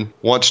Biden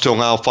wants to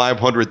allow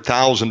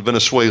 500,000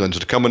 Venezuelans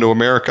to come into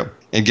America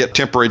and get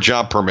temporary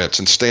job permits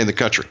and stay in the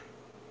country.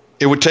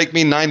 It would take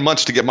me 9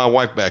 months to get my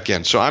wife back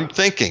in. So I'm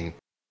thinking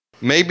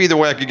maybe the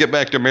way I could get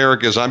back to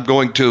America is I'm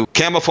going to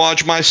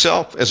camouflage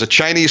myself as a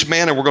Chinese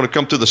man, and we're going to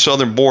come to the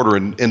southern border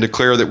and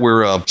declare that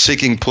we're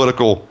seeking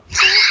political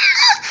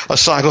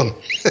asylum.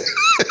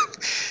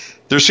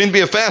 There seems to be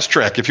a fast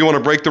track if you want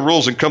to break the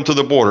rules and come to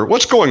the border.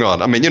 What's going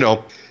on? I mean,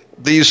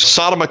 these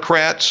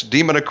sodomocrats,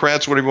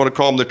 demonocrats, whatever you want to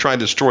call them, they're trying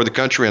to destroy the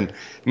country, and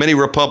many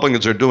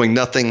Republicans are doing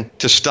nothing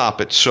to stop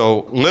it.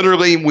 So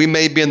literally, we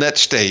may be in that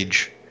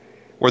stage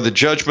where the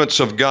judgments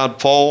of God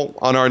fall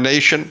on our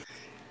nation,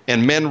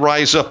 and men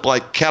rise up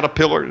like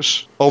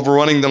caterpillars,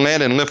 overrunning the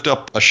land, and lift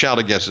up a shout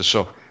against us.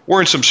 So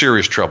we're in some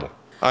serious trouble.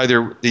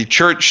 Either the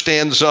church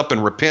stands up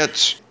and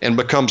repents and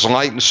becomes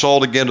light and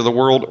salt again to the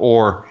world,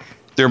 or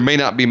there may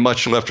not be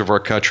much left of our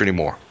country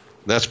anymore.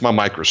 That's my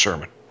micro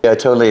sermon. I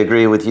totally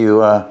agree with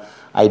you.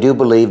 I do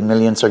believe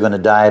millions are going to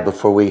die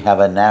before we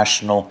have a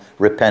national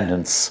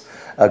repentance,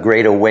 a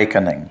great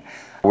awakening.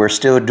 We're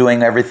still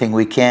doing everything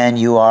we can.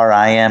 You are,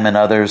 I am, and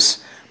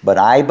others. But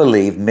I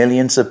believe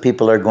millions of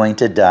people are going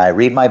to die.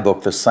 Read my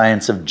book, The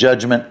Science of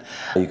Judgment.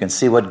 You can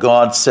see what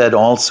God said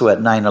also at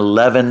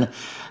 9/11,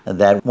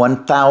 that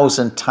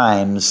 1,000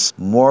 times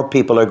more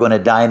people are going to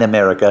die in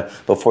America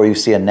before you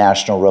see a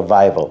national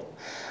revival.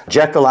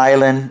 Jekyll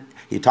Island,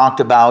 you talked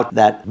about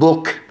that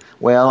book.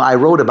 Well, I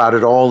wrote about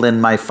it all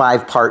in my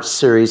 5-part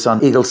series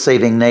on Eagle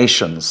Saving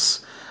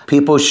Nations.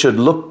 People should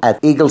look at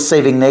Eagle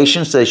Saving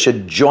Nations. They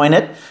should join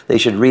it. They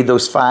should read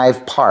those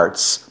 5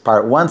 parts,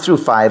 part 1 through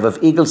 5 of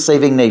Eagle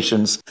Saving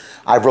Nations.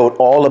 I wrote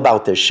all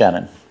about this,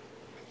 Shannon.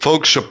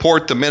 Folks,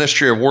 support the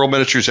ministry of World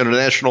Ministries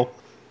International.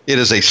 It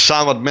is a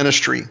solid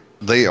ministry.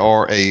 They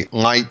are a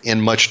light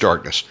in much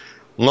darkness.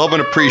 Love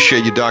and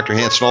appreciate you, Dr.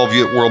 Hansen, all of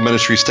you at World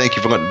Ministries. Thank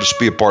you for letting us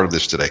be a part of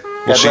this today.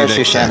 God bless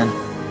you, Shannon.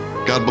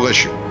 God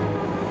bless you.